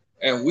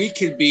 And we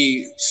could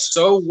be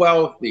so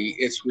wealthy,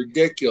 it's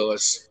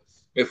ridiculous,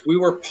 if we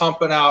were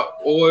pumping out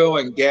oil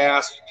and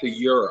gas to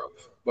Europe,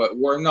 but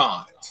we're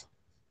not.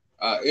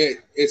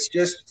 It's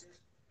just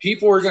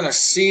people are going to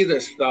see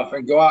this stuff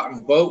and go out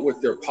and vote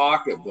with their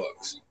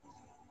pocketbooks.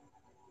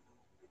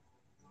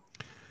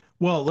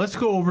 Well, let's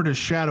go over to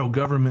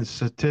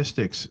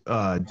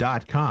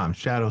shadowgovernmentstatistics.com,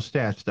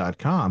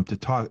 shadowstats.com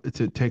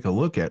to take a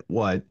look at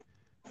what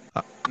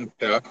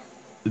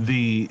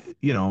the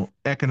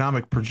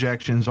economic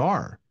projections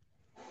are.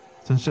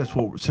 Since that's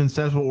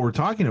what we're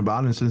talking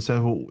about, and since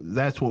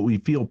that's what we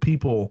feel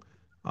people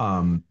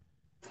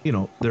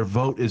their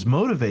vote is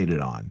motivated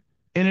on,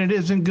 and it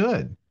isn't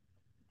good.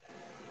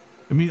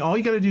 I mean, all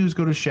you got to do is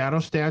go to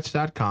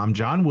shadowstats.com.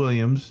 John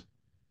Williams,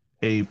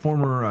 a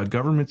former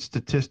government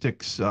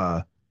statistics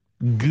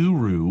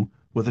guru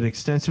with an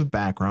extensive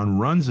background,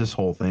 runs this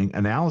whole thing,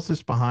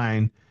 analysis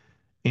behind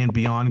and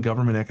beyond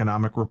government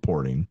economic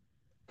reporting.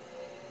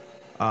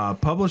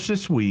 Published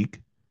this week,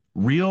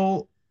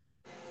 real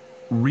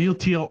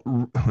retail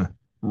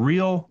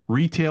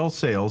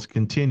sales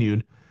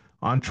continued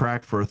on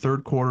track for a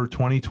third quarter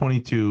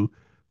 2022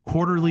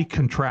 quarterly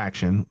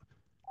contraction,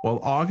 while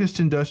August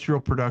industrial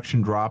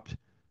production dropped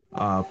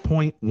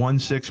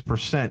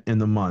 0.16% in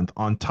the month,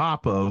 on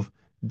top of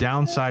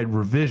downside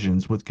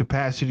revisions, with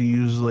capacity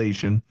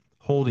utilization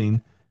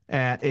holding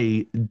at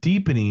a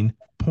deepening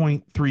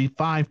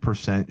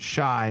 0.35%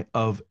 shy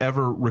of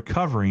ever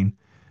recovering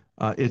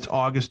its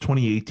August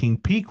 2018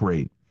 peak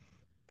rate.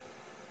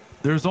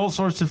 There's all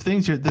sorts of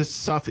things here. This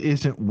stuff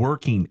isn't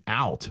working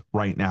out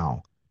right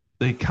now.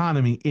 The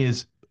economy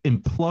is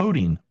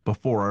imploding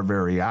before our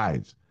very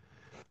eyes.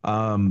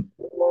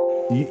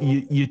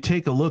 You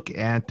take a look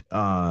at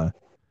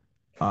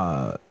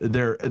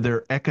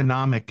their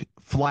economic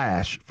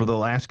flash for the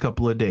last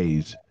couple of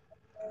days.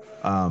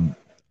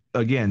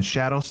 Again,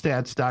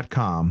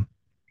 shadowstats.com,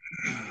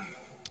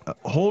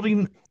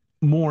 holding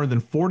more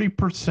than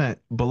 40%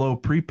 below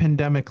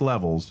pre-pandemic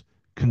levels,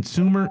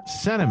 consumer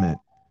sentiment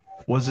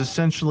was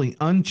essentially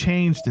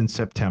unchanged in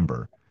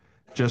September,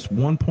 just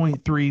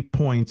 1.3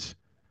 points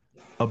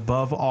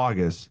above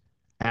August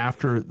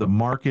after the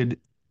marked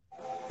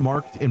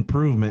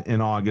improvement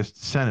in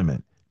August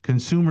sentiment.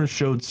 Consumers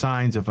showed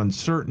signs of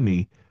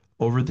uncertainty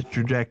over the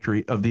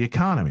trajectory of the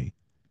economy.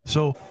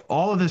 So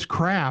all of this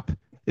crap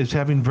is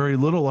having very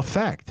little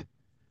effect.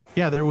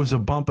 Yeah, there was a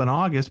bump in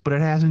August, but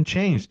it hasn't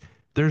changed.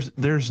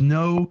 There's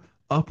no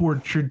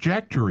upward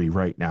trajectory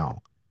right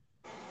now.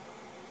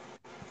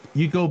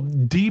 You go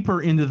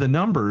deeper into the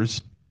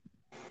numbers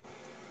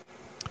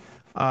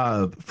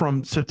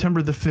from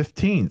September the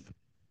 15th.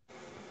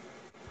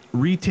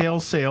 Retail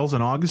sales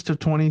in August of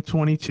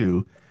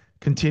 2022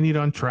 continued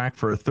on track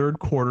for a third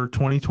quarter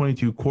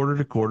 2022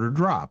 quarter-to-quarter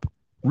drop.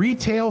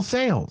 Retail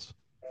sales.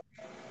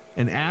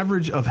 An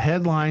average of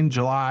headline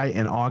July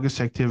and August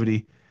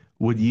activity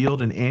would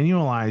yield an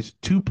annualized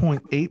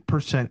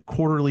 2.8%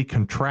 quarterly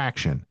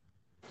contraction,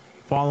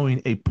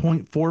 following a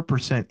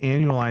 0.4%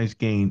 annualized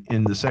gain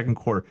in the second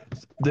quarter.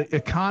 The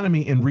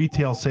economy in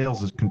retail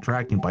sales is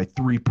contracting by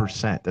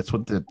 3%. That's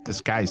what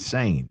this guy's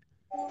saying.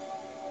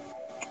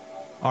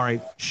 All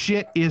right,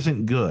 shit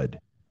isn't good.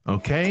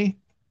 Okay,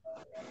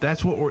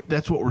 that's what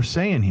we're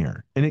saying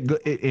here, and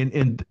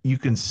and you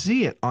can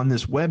see it on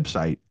this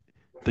website.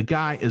 The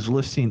guy is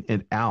listing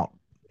it out.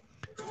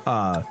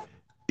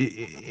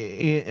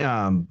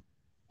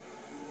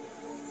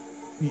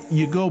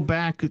 You go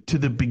back to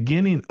the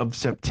beginning of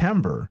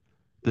September,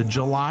 the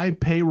July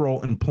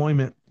payroll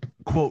employment,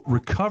 quote,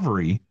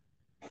 recovery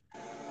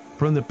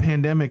from the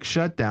pandemic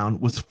shutdown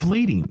was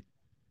fleeting.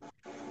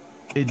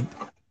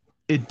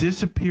 It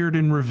disappeared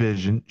in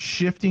revision,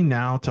 shifting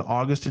now to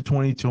August of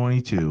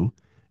 2022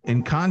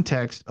 in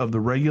context of the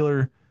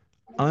regular,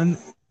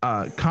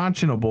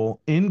 unconscionable,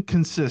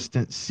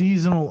 inconsistent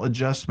seasonal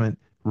adjustment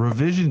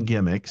revision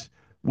gimmicks,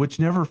 which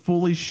never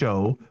fully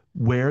show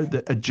where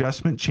the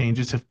adjustment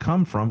changes have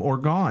come from or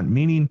gone,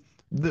 meaning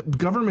the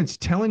government's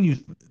telling you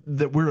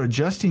that we're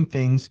adjusting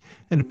things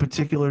in a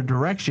particular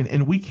direction,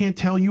 and we can't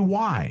tell you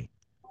why.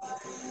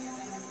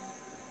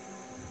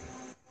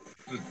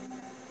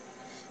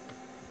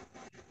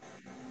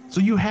 So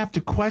you have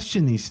to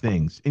question these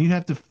things, and you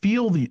have to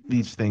feel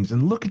these things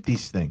and look at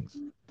these things.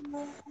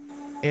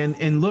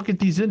 And look at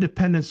these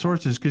independent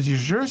sources, because you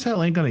sure as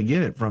hell ain't going to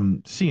get it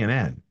from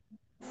CNN.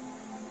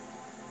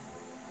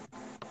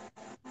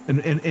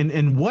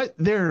 And what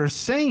they're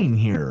saying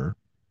here,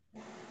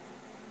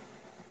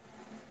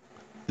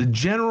 the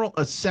general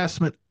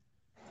assessment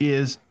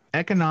is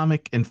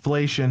economic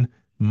inflation,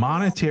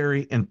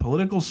 monetary and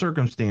political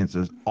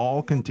circumstances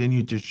all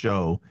continue to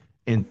show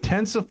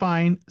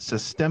intensifying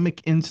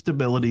systemic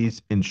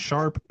instabilities and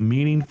sharp,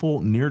 meaningful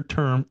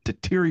near-term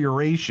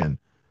deterioration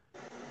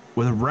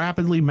with a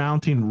rapidly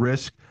mounting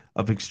risk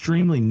of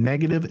extremely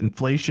negative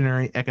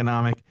inflationary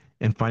economic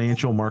and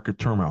financial market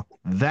turmoil.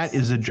 That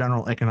is a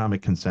general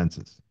economic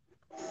consensus.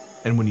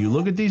 And when you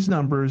look at these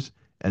numbers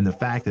and the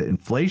fact that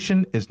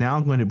inflation is now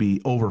going to be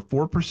over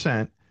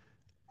 4%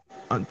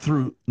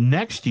 through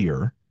next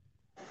year,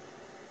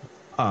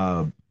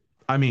 I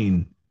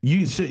mean,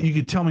 you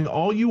could tell me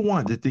all you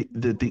want that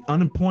the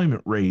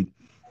unemployment rate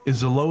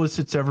is the lowest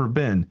it's ever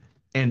been,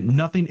 and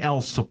nothing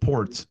else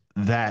supports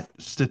that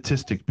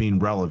statistic being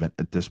relevant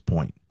at this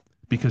point,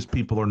 because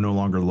people are no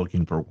longer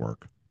looking for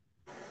work.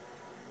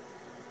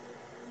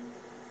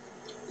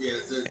 Yeah,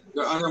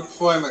 the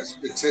unemployment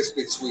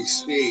statistics we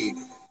see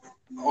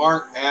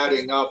aren't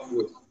adding up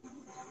with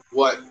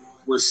what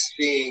we're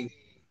seeing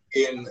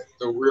in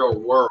the real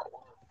world.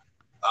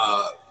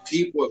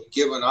 People have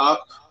given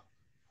up.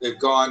 They've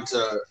gone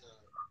to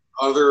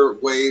other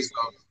ways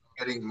of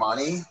getting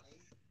money.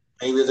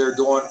 Maybe they're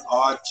doing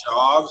odd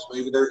jobs.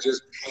 Maybe they're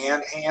just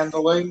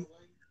panhandling.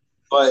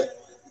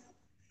 But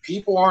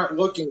people aren't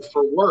looking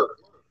for work.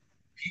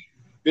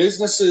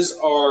 Businesses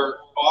are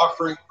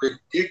offering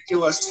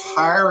ridiculous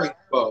hiring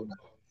bonuses.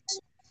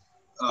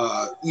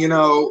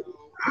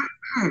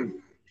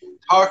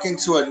 Talking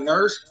to a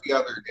nurse the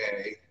other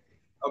day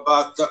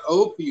about the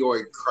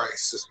opioid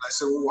crisis. I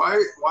said, well,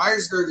 why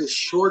is there this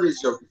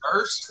shortage of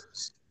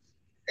nurses?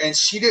 And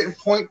she didn't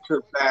point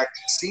to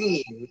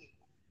vaccine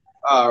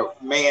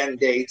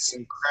mandates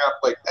and crap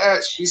like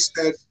that. She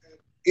said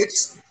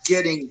it's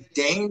getting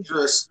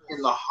dangerous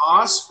in the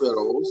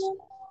hospitals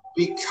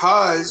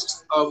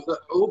because of the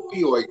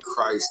opioid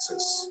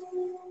crisis.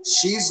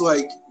 She's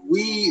like,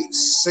 we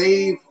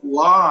save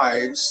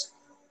lives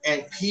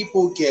and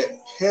people get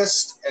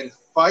pissed and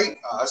fight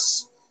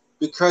us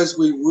because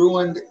we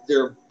ruined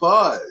their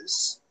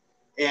buzz.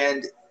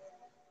 And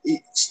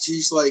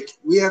she's like,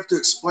 we have to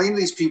explain to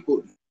these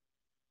people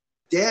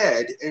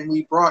dead and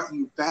we brought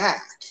you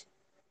back.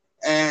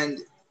 And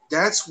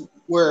that's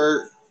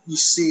where you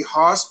see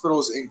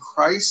hospitals in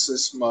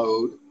crisis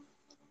mode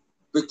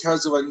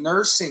because of a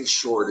nursing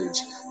shortage.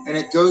 And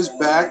it goes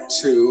back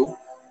to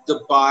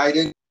the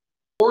Biden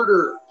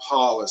border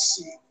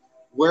policy.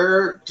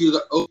 Where do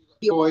the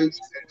opioids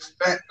and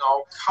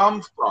fentanyl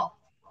come from?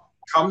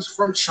 It comes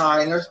from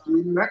China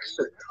through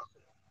Mexico.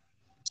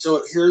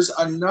 So here's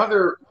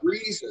another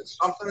reason,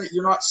 something that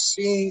you're not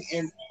seeing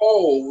in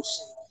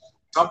polls,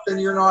 something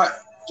you're not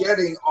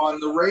getting on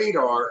the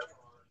radar.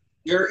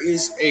 There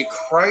is a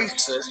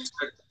crisis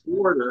at the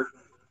border,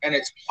 and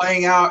it's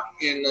playing out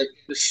in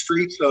the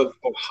streets of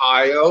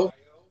Ohio,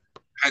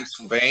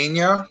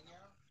 Pennsylvania,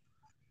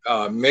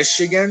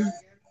 Michigan.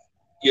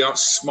 You know,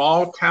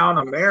 small town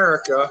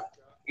America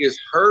is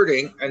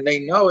hurting, and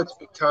they know it's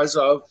because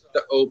of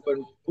the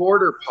open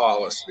border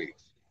policy.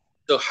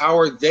 So how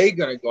are they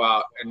going to go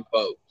out and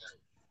vote?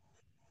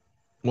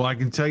 Well, I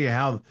can tell you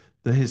how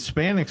the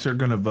Hispanics are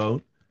going to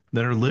vote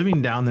that are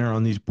living down there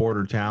on these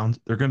border towns.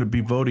 They're going to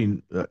be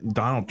voting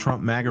Donald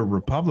Trump MAGA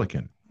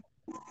Republican.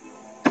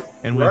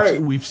 And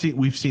we've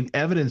seen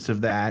evidence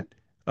of that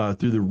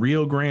through the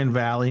Rio Grande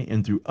Valley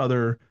and through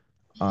other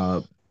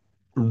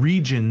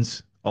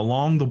regions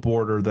along the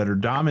border that are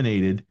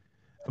dominated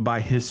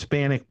by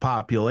Hispanic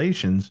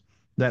populations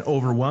that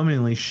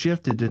overwhelmingly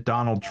shifted to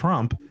Donald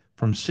Trump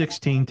from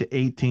 16 to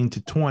 18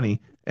 to 20.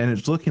 And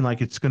it's looking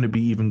like it's going to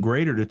be even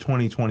greater to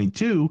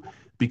 2022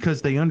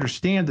 because they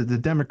understand that the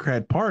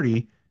Democrat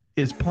Party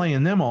is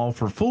playing them all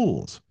for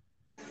fools.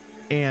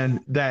 And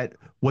that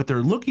what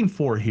they're looking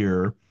for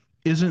here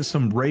isn't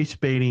some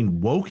race-baiting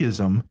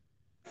wokeism.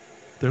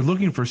 They're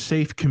looking for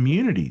safe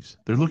communities.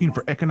 They're looking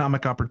for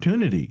economic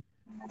opportunity.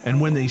 And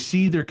when they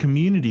see their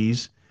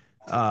communities,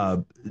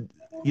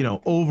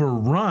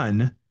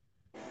 overrun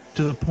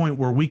to the point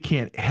where we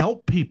can't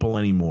help people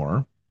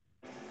anymore,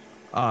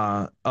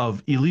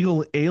 of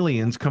illegal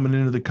aliens coming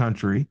into the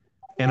country,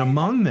 and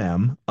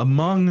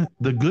among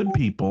the good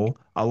people,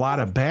 a lot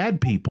of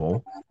bad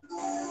people,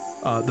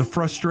 the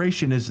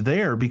frustration is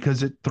there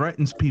because it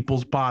threatens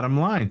people's bottom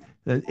line.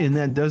 And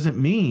that doesn't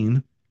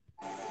mean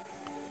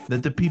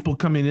that the people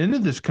coming into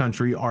this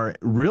country are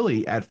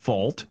really at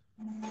fault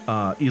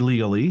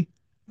illegally,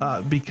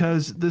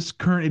 because this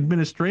current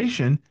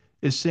administration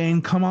is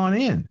saying, come on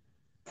in.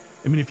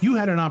 I mean, if you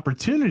had an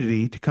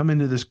opportunity to come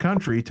into this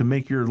country to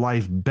make your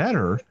life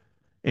better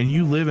and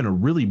you live in a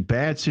really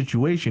bad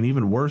situation,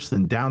 even worse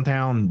than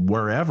downtown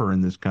wherever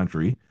in this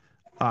country,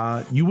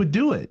 you would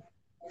do it.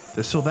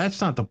 So that's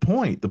not the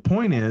point. The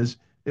point is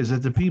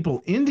that the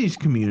people in these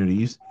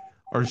communities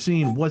are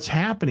seeing what's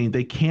happening.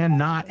 They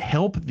cannot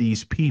help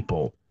these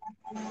people.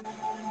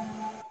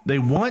 They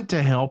want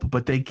to help,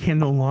 but they can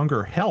no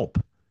longer help.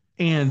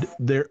 And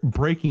they're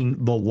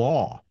breaking the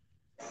law.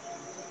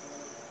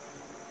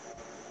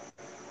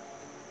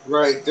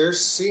 Right. They're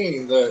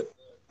seeing the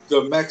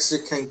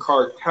Mexican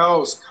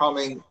cartels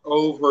coming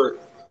over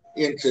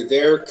into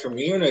their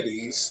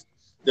communities.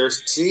 They're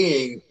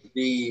seeing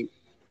the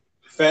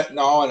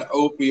fentanyl and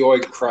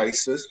opioid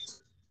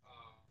crisis.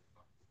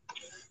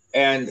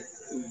 And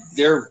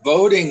they're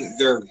voting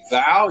their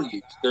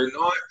values. They're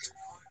not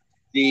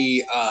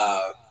the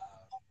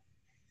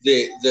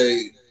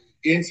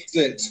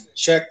instant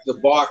check the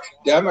box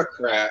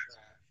Democrat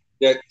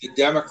that the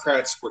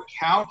Democrats were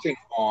counting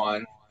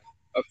on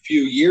a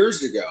few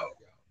years ago.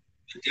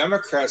 The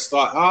Democrats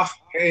thought,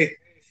 hey,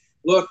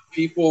 look,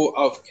 people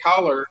of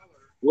color,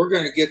 we're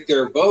going to get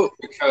their vote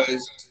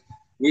because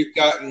we've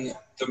gotten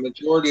the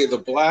majority of the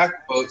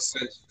black vote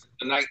since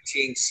the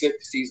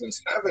 1960s and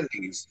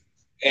 70s.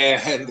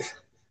 And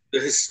the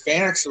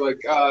Hispanics are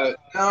like,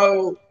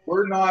 no,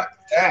 we're not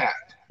that.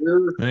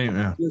 We're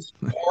just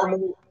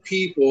normal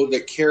people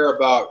that care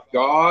about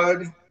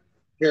God,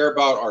 care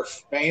about our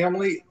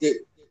family.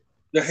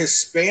 The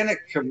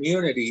Hispanic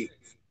community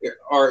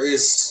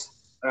has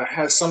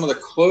some of the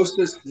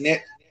closest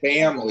knit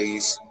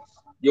families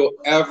you'll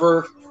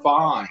ever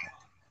find.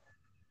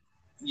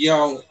 You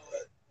know,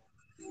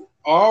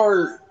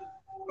 our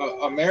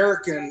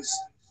Americans,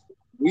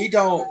 we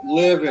don't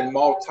live in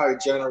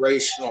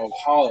multi-generational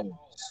homes.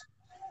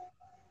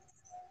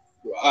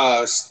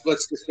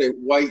 Let's just say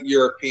white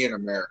European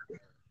American.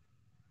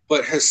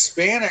 But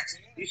Hispanics,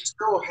 you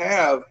still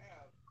have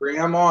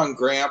grandma and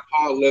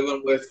grandpa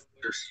living with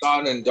their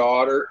son and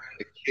daughter and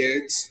the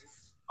kids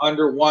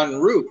under one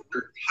roof.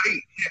 They're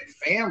tight-knit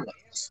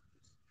families.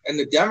 And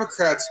the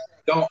Democrats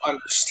don't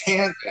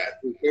understand that.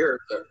 They're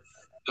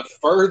the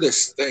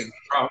furthest thing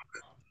from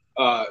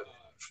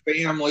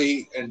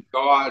family and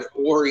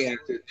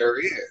God-oriented there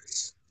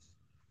is.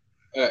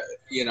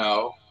 These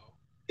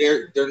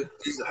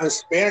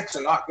Hispanics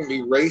are not going to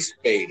be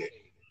race-baited.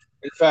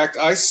 In fact,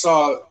 I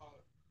saw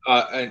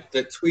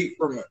the tweet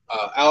from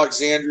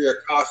Alexandria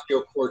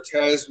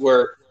Ocasio-Cortez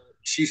where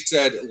she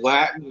said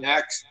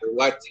Latinx or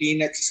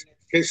Latinx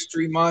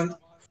History Month,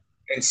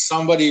 and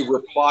somebody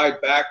replied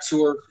back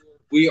to her,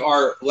 "We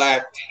are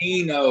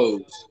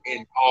Latinos,"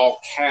 in all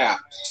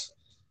caps.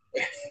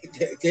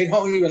 They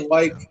don't even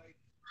like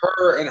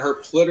her and her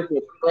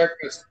political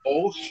correctness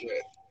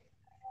bullshit.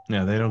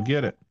 Yeah, they don't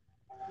get it.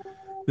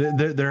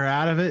 They're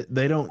out of it.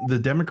 They don't. The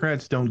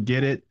Democrats don't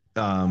get it.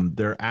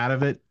 They're out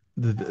of it.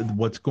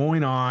 What's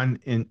going on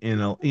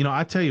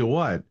I tell you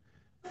what,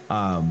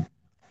 um,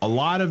 a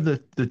lot of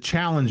the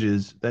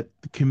challenges that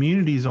the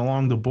communities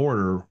along the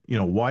border,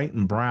 white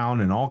and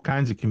brown and all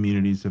kinds of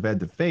communities have had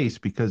to face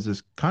because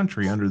this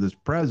country under this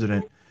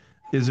president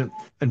isn't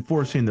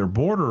enforcing their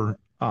border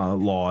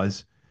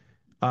laws,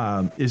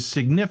 is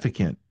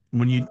significant.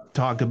 When you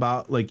talk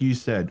about, like you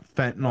said,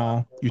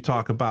 fentanyl, you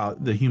talk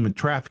about the human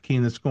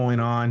trafficking that's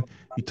going on,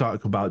 you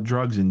talk about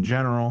drugs in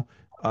general,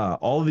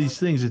 all of these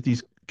things that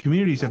these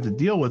communities have to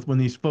deal with when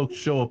these folks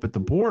show up at the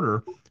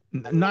border,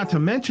 not to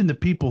mention the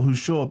people who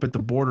show up at the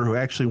border who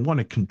actually want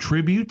to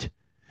contribute,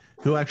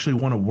 who actually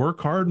want to work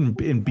hard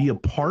and be a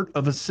part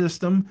of a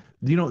system.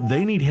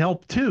 They need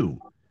help too.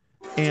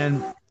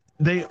 And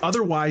they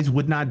otherwise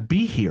would not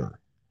be here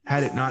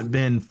had it not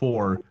been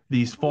for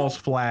these false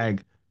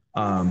flag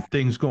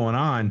things going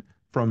on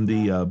from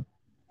the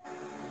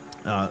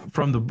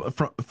from the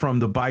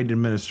Biden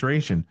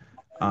administration.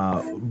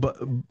 But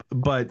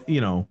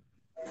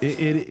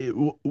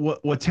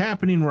what's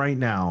happening right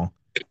now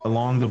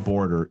along the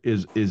border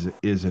is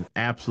an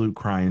absolute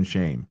crying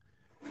shame,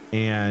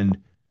 and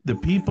the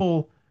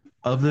people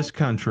of this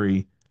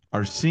country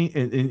are seeing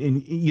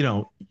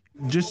and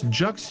just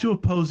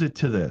juxtapose it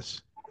to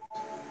this.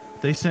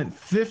 They sent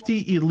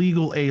 50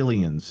 illegal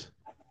aliens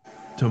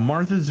to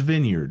Martha's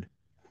Vineyard,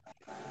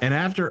 and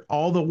after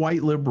all the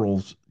white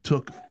liberals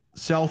took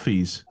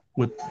selfies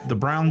with the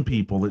brown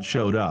people that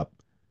showed up,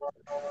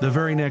 the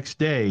very next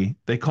day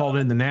they called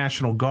in the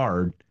National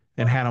Guard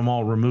and had them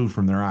all removed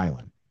from their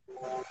island.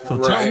 So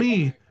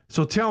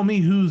tell me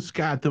who's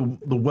got the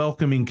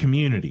welcoming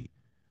community.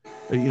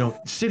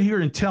 Sit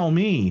here and tell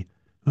me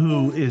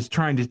who is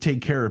trying to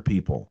take care of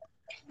people.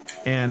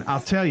 And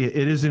I'll tell you,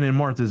 it isn't in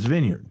Martha's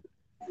Vineyard.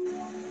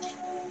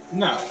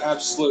 No,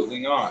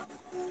 absolutely not.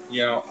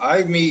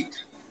 I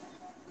meet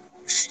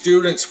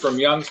students from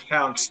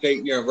Youngstown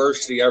State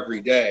University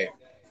every day.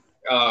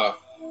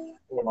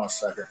 Hold on a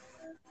second.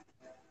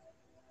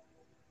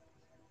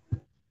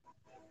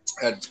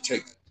 Had to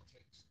take.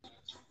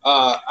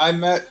 I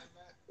met,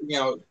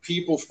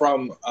 people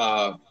from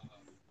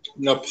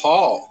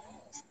Nepal.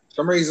 For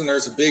some reason,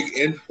 there's a big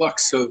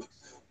influx of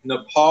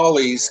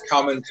Nepalis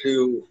coming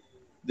to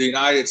the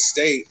United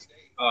States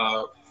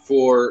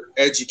for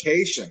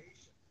education,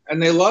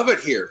 and they love it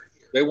here.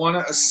 They want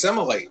to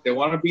assimilate. They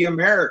want to be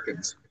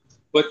Americans,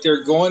 but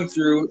they're going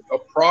through a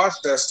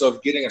process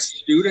of getting a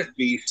student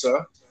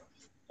visa.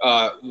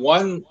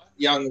 One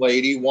young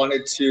lady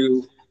wanted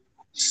to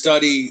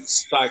study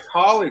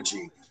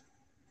psychology,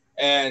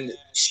 and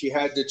she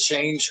had to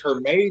change her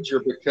major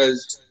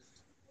because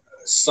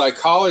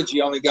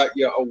psychology only got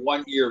you a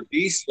 1-year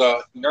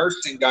visa.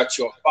 Nursing got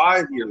you a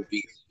 5-year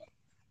visa.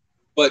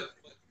 But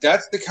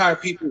that's the kind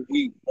of people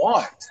we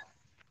want.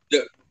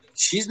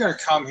 She's going to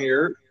come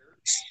here,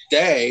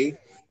 stay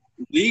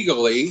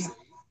legally,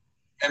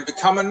 and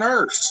become a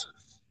nurse.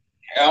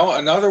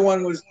 Another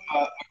one was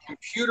a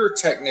computer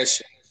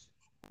technician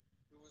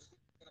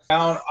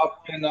down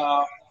up in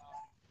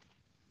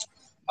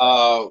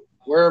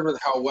wherever the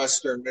hell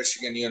Western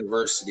Michigan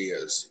University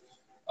is,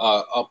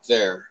 up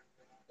there.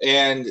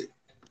 And,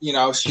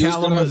 she's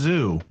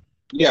Kalamazoo.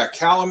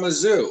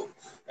 Kalamazoo,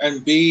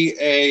 and be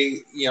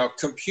a,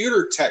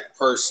 computer tech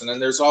person.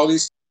 And there's all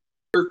these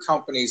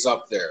companies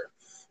up there.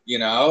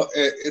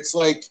 It's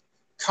like,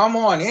 come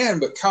on in,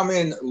 but come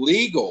in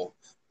legal.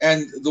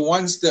 And the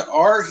ones that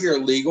are here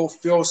legal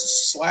feel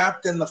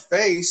slapped in the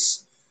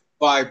face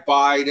by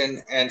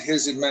Biden and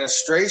his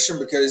administration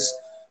because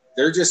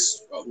they're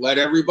just let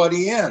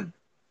everybody in.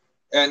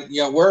 And,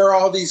 where are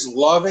all these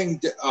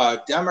loving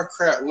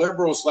Democrat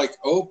liberals like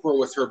Oprah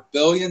with her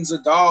billions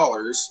of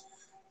dollars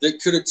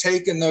that could have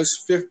taken those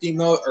 50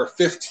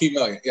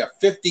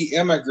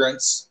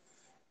 immigrants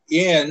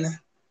in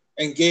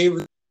and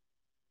given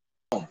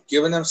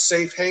them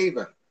safe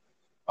haven?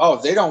 Oh,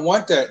 they don't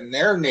want that in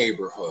their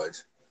neighborhood.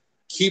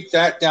 Keep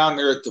that down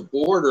there at the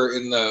border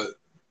in the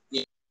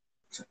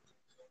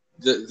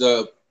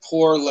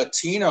poor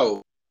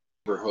Latino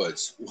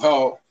neighborhoods.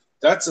 Well,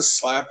 that's a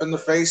slap in the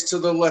face to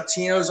the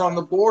Latinos on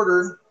the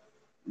border.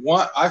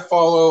 I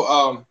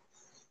follow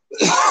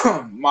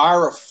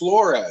Mayra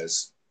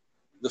Flores,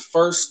 the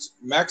first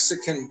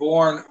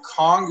Mexican-born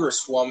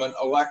congresswoman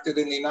elected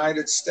in the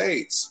United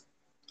States.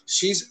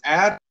 She's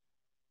at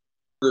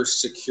border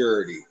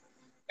security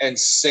and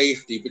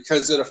safety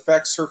because it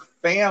affects her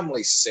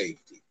family's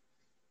safety.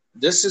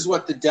 This is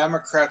what the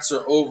Democrats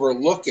are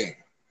overlooking.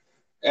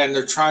 And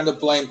they're trying to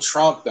blame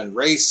Trump and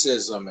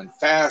racism and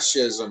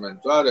fascism and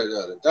blah, da,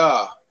 da, da,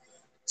 da.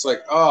 It's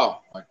like,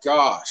 oh, my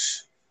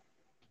gosh.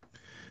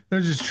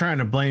 They're just trying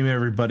to blame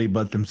everybody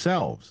but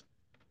themselves.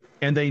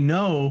 And they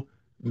know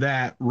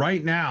that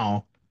right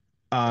now,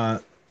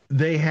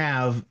 they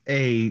have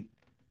an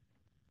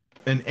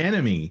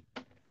enemy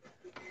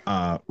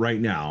right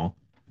now,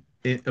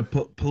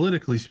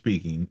 politically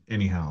speaking,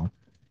 anyhow,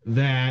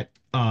 that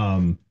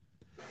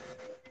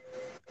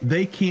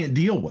they can't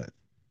deal with.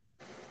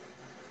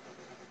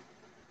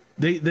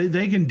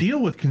 They can deal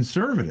with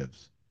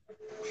conservatives,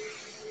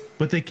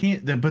 but they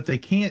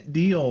can't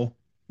deal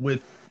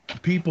with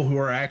people who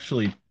are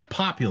actually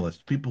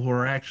populist, people who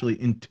are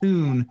actually in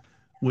tune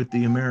with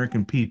the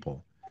American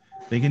people.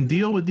 They can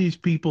deal with these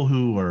people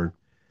who are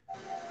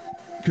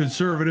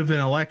conservative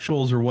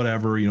intellectuals or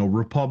whatever,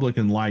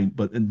 Republican light.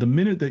 But the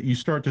minute that you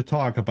start to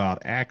talk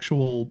about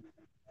actual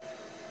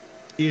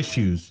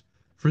issues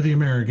for the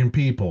American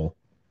people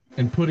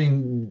and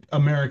putting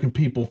American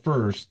people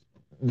first,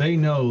 they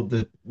know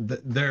that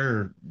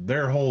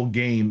their whole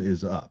game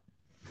is up.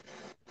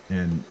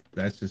 And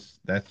that's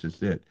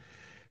just it.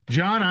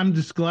 John, I'm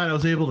just glad I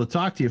was able to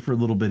talk to you for a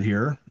little bit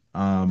here.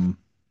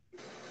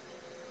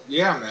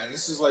 Yeah, man,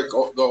 this is like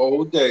the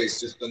old days,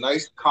 just a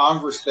nice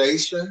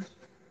conversation.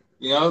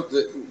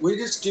 We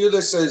just do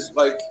this as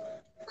like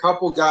a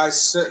couple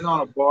guys sitting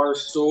on a bar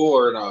stool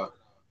or in a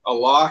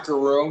locker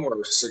room or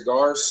a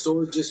cigar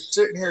store, just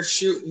sitting here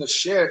shooting the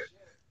shit.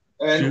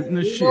 And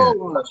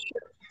shooting the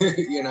shit.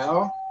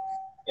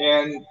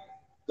 And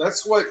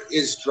that's what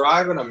is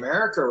driving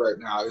America right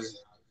now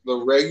is the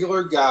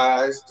regular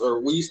guys, or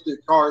we used to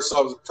call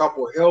ourselves a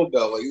couple of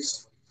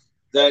hillbillies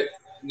that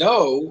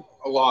know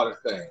a lot of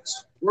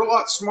things. We're a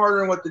lot smarter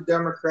than what the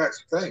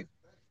Democrats think.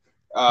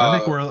 I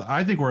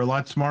think we're a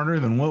lot smarter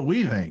than what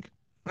we think.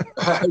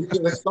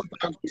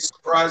 Sometimes we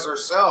surprise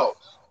ourselves.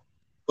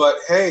 But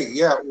hey,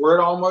 yeah, we're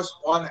at almost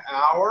 1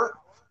 hour.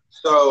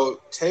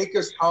 So take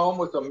us home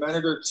with a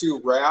minute or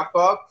two wrap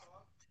up,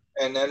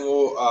 and then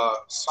we'll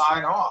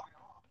sign off.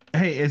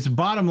 Hey, its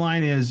bottom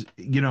line is,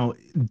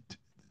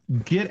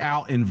 get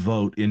out and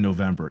vote in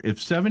November.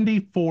 If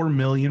 74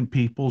 million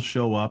people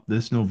show up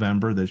this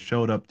November that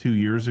showed up 2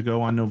 years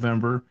ago on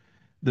November,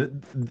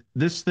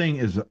 this thing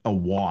is a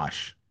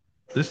wash.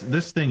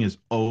 This thing is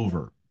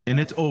over, and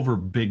it's over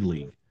big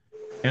league.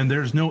 And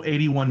there's no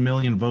 81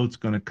 million votes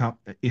going to come.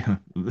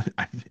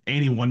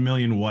 81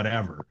 million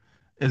whatever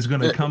is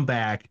going to come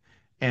back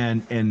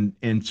and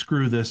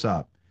screw this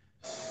up.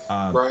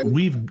 Right.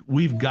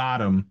 We've got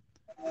them.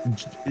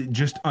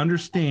 Just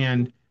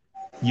understand,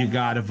 you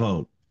got to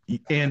vote.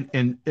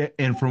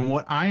 And from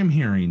what I am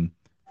hearing,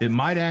 it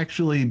might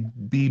actually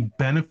be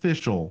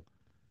beneficial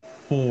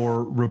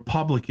for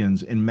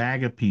Republicans and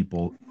MAGA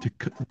people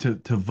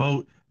to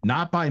vote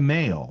not by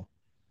mail,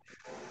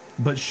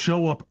 but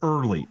show up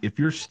early. If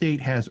your state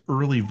has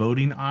early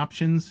voting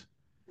options,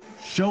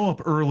 show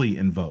up early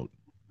and vote,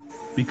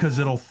 because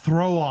it'll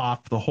throw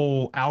off the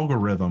whole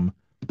algorithm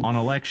on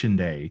election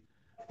day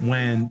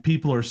when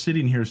people are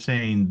sitting here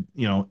saying,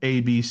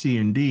 A, B, C,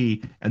 and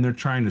D, and they're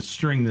trying to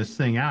string this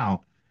thing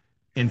out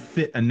and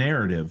fit a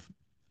narrative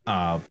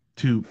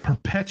to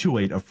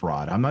perpetuate a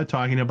fraud. I'm not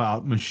talking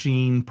about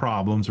machine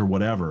problems or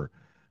whatever.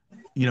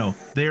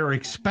 They're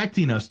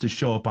expecting us to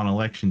show up on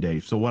election day.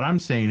 So what I'm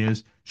saying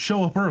is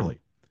show up early,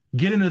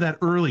 get into that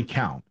early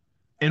count,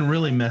 and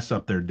really mess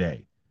up their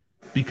day,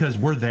 because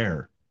we're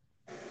there.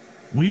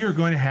 We are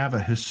going to have a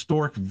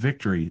historic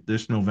victory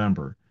this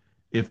November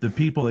if the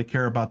people that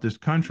care about this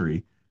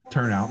country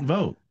turn out and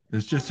vote.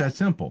 It's just that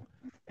simple.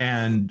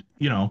 And,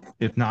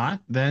 if not,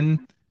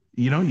 then,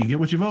 you get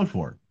what you vote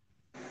for.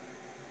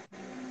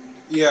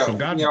 Yeah. So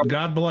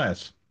God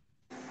bless.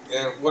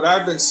 And what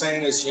I've been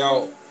saying is,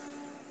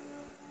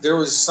 there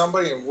was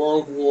somebody in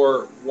World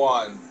War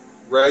I,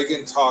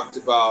 Reagan talked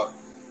about,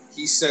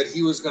 he said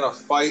he was going to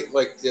fight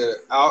like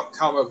the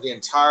outcome of the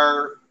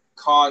entire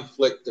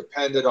conflict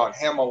depended on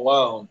him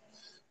alone.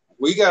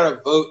 We got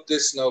to vote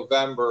this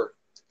November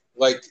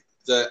like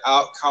the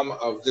outcome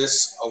of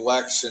this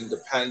election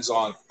depends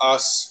on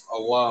us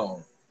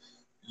alone.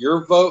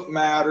 Your vote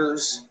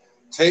matters.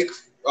 Take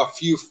a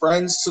few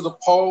friends to the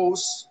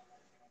polls,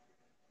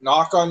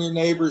 knock on your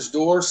neighbor's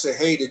door, say,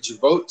 hey, did you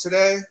vote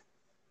today?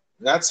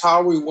 That's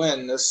how we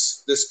win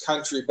this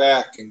country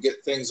back and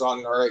get things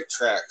on the right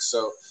track.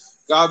 So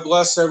God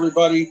bless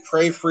everybody.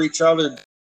 Pray for each other.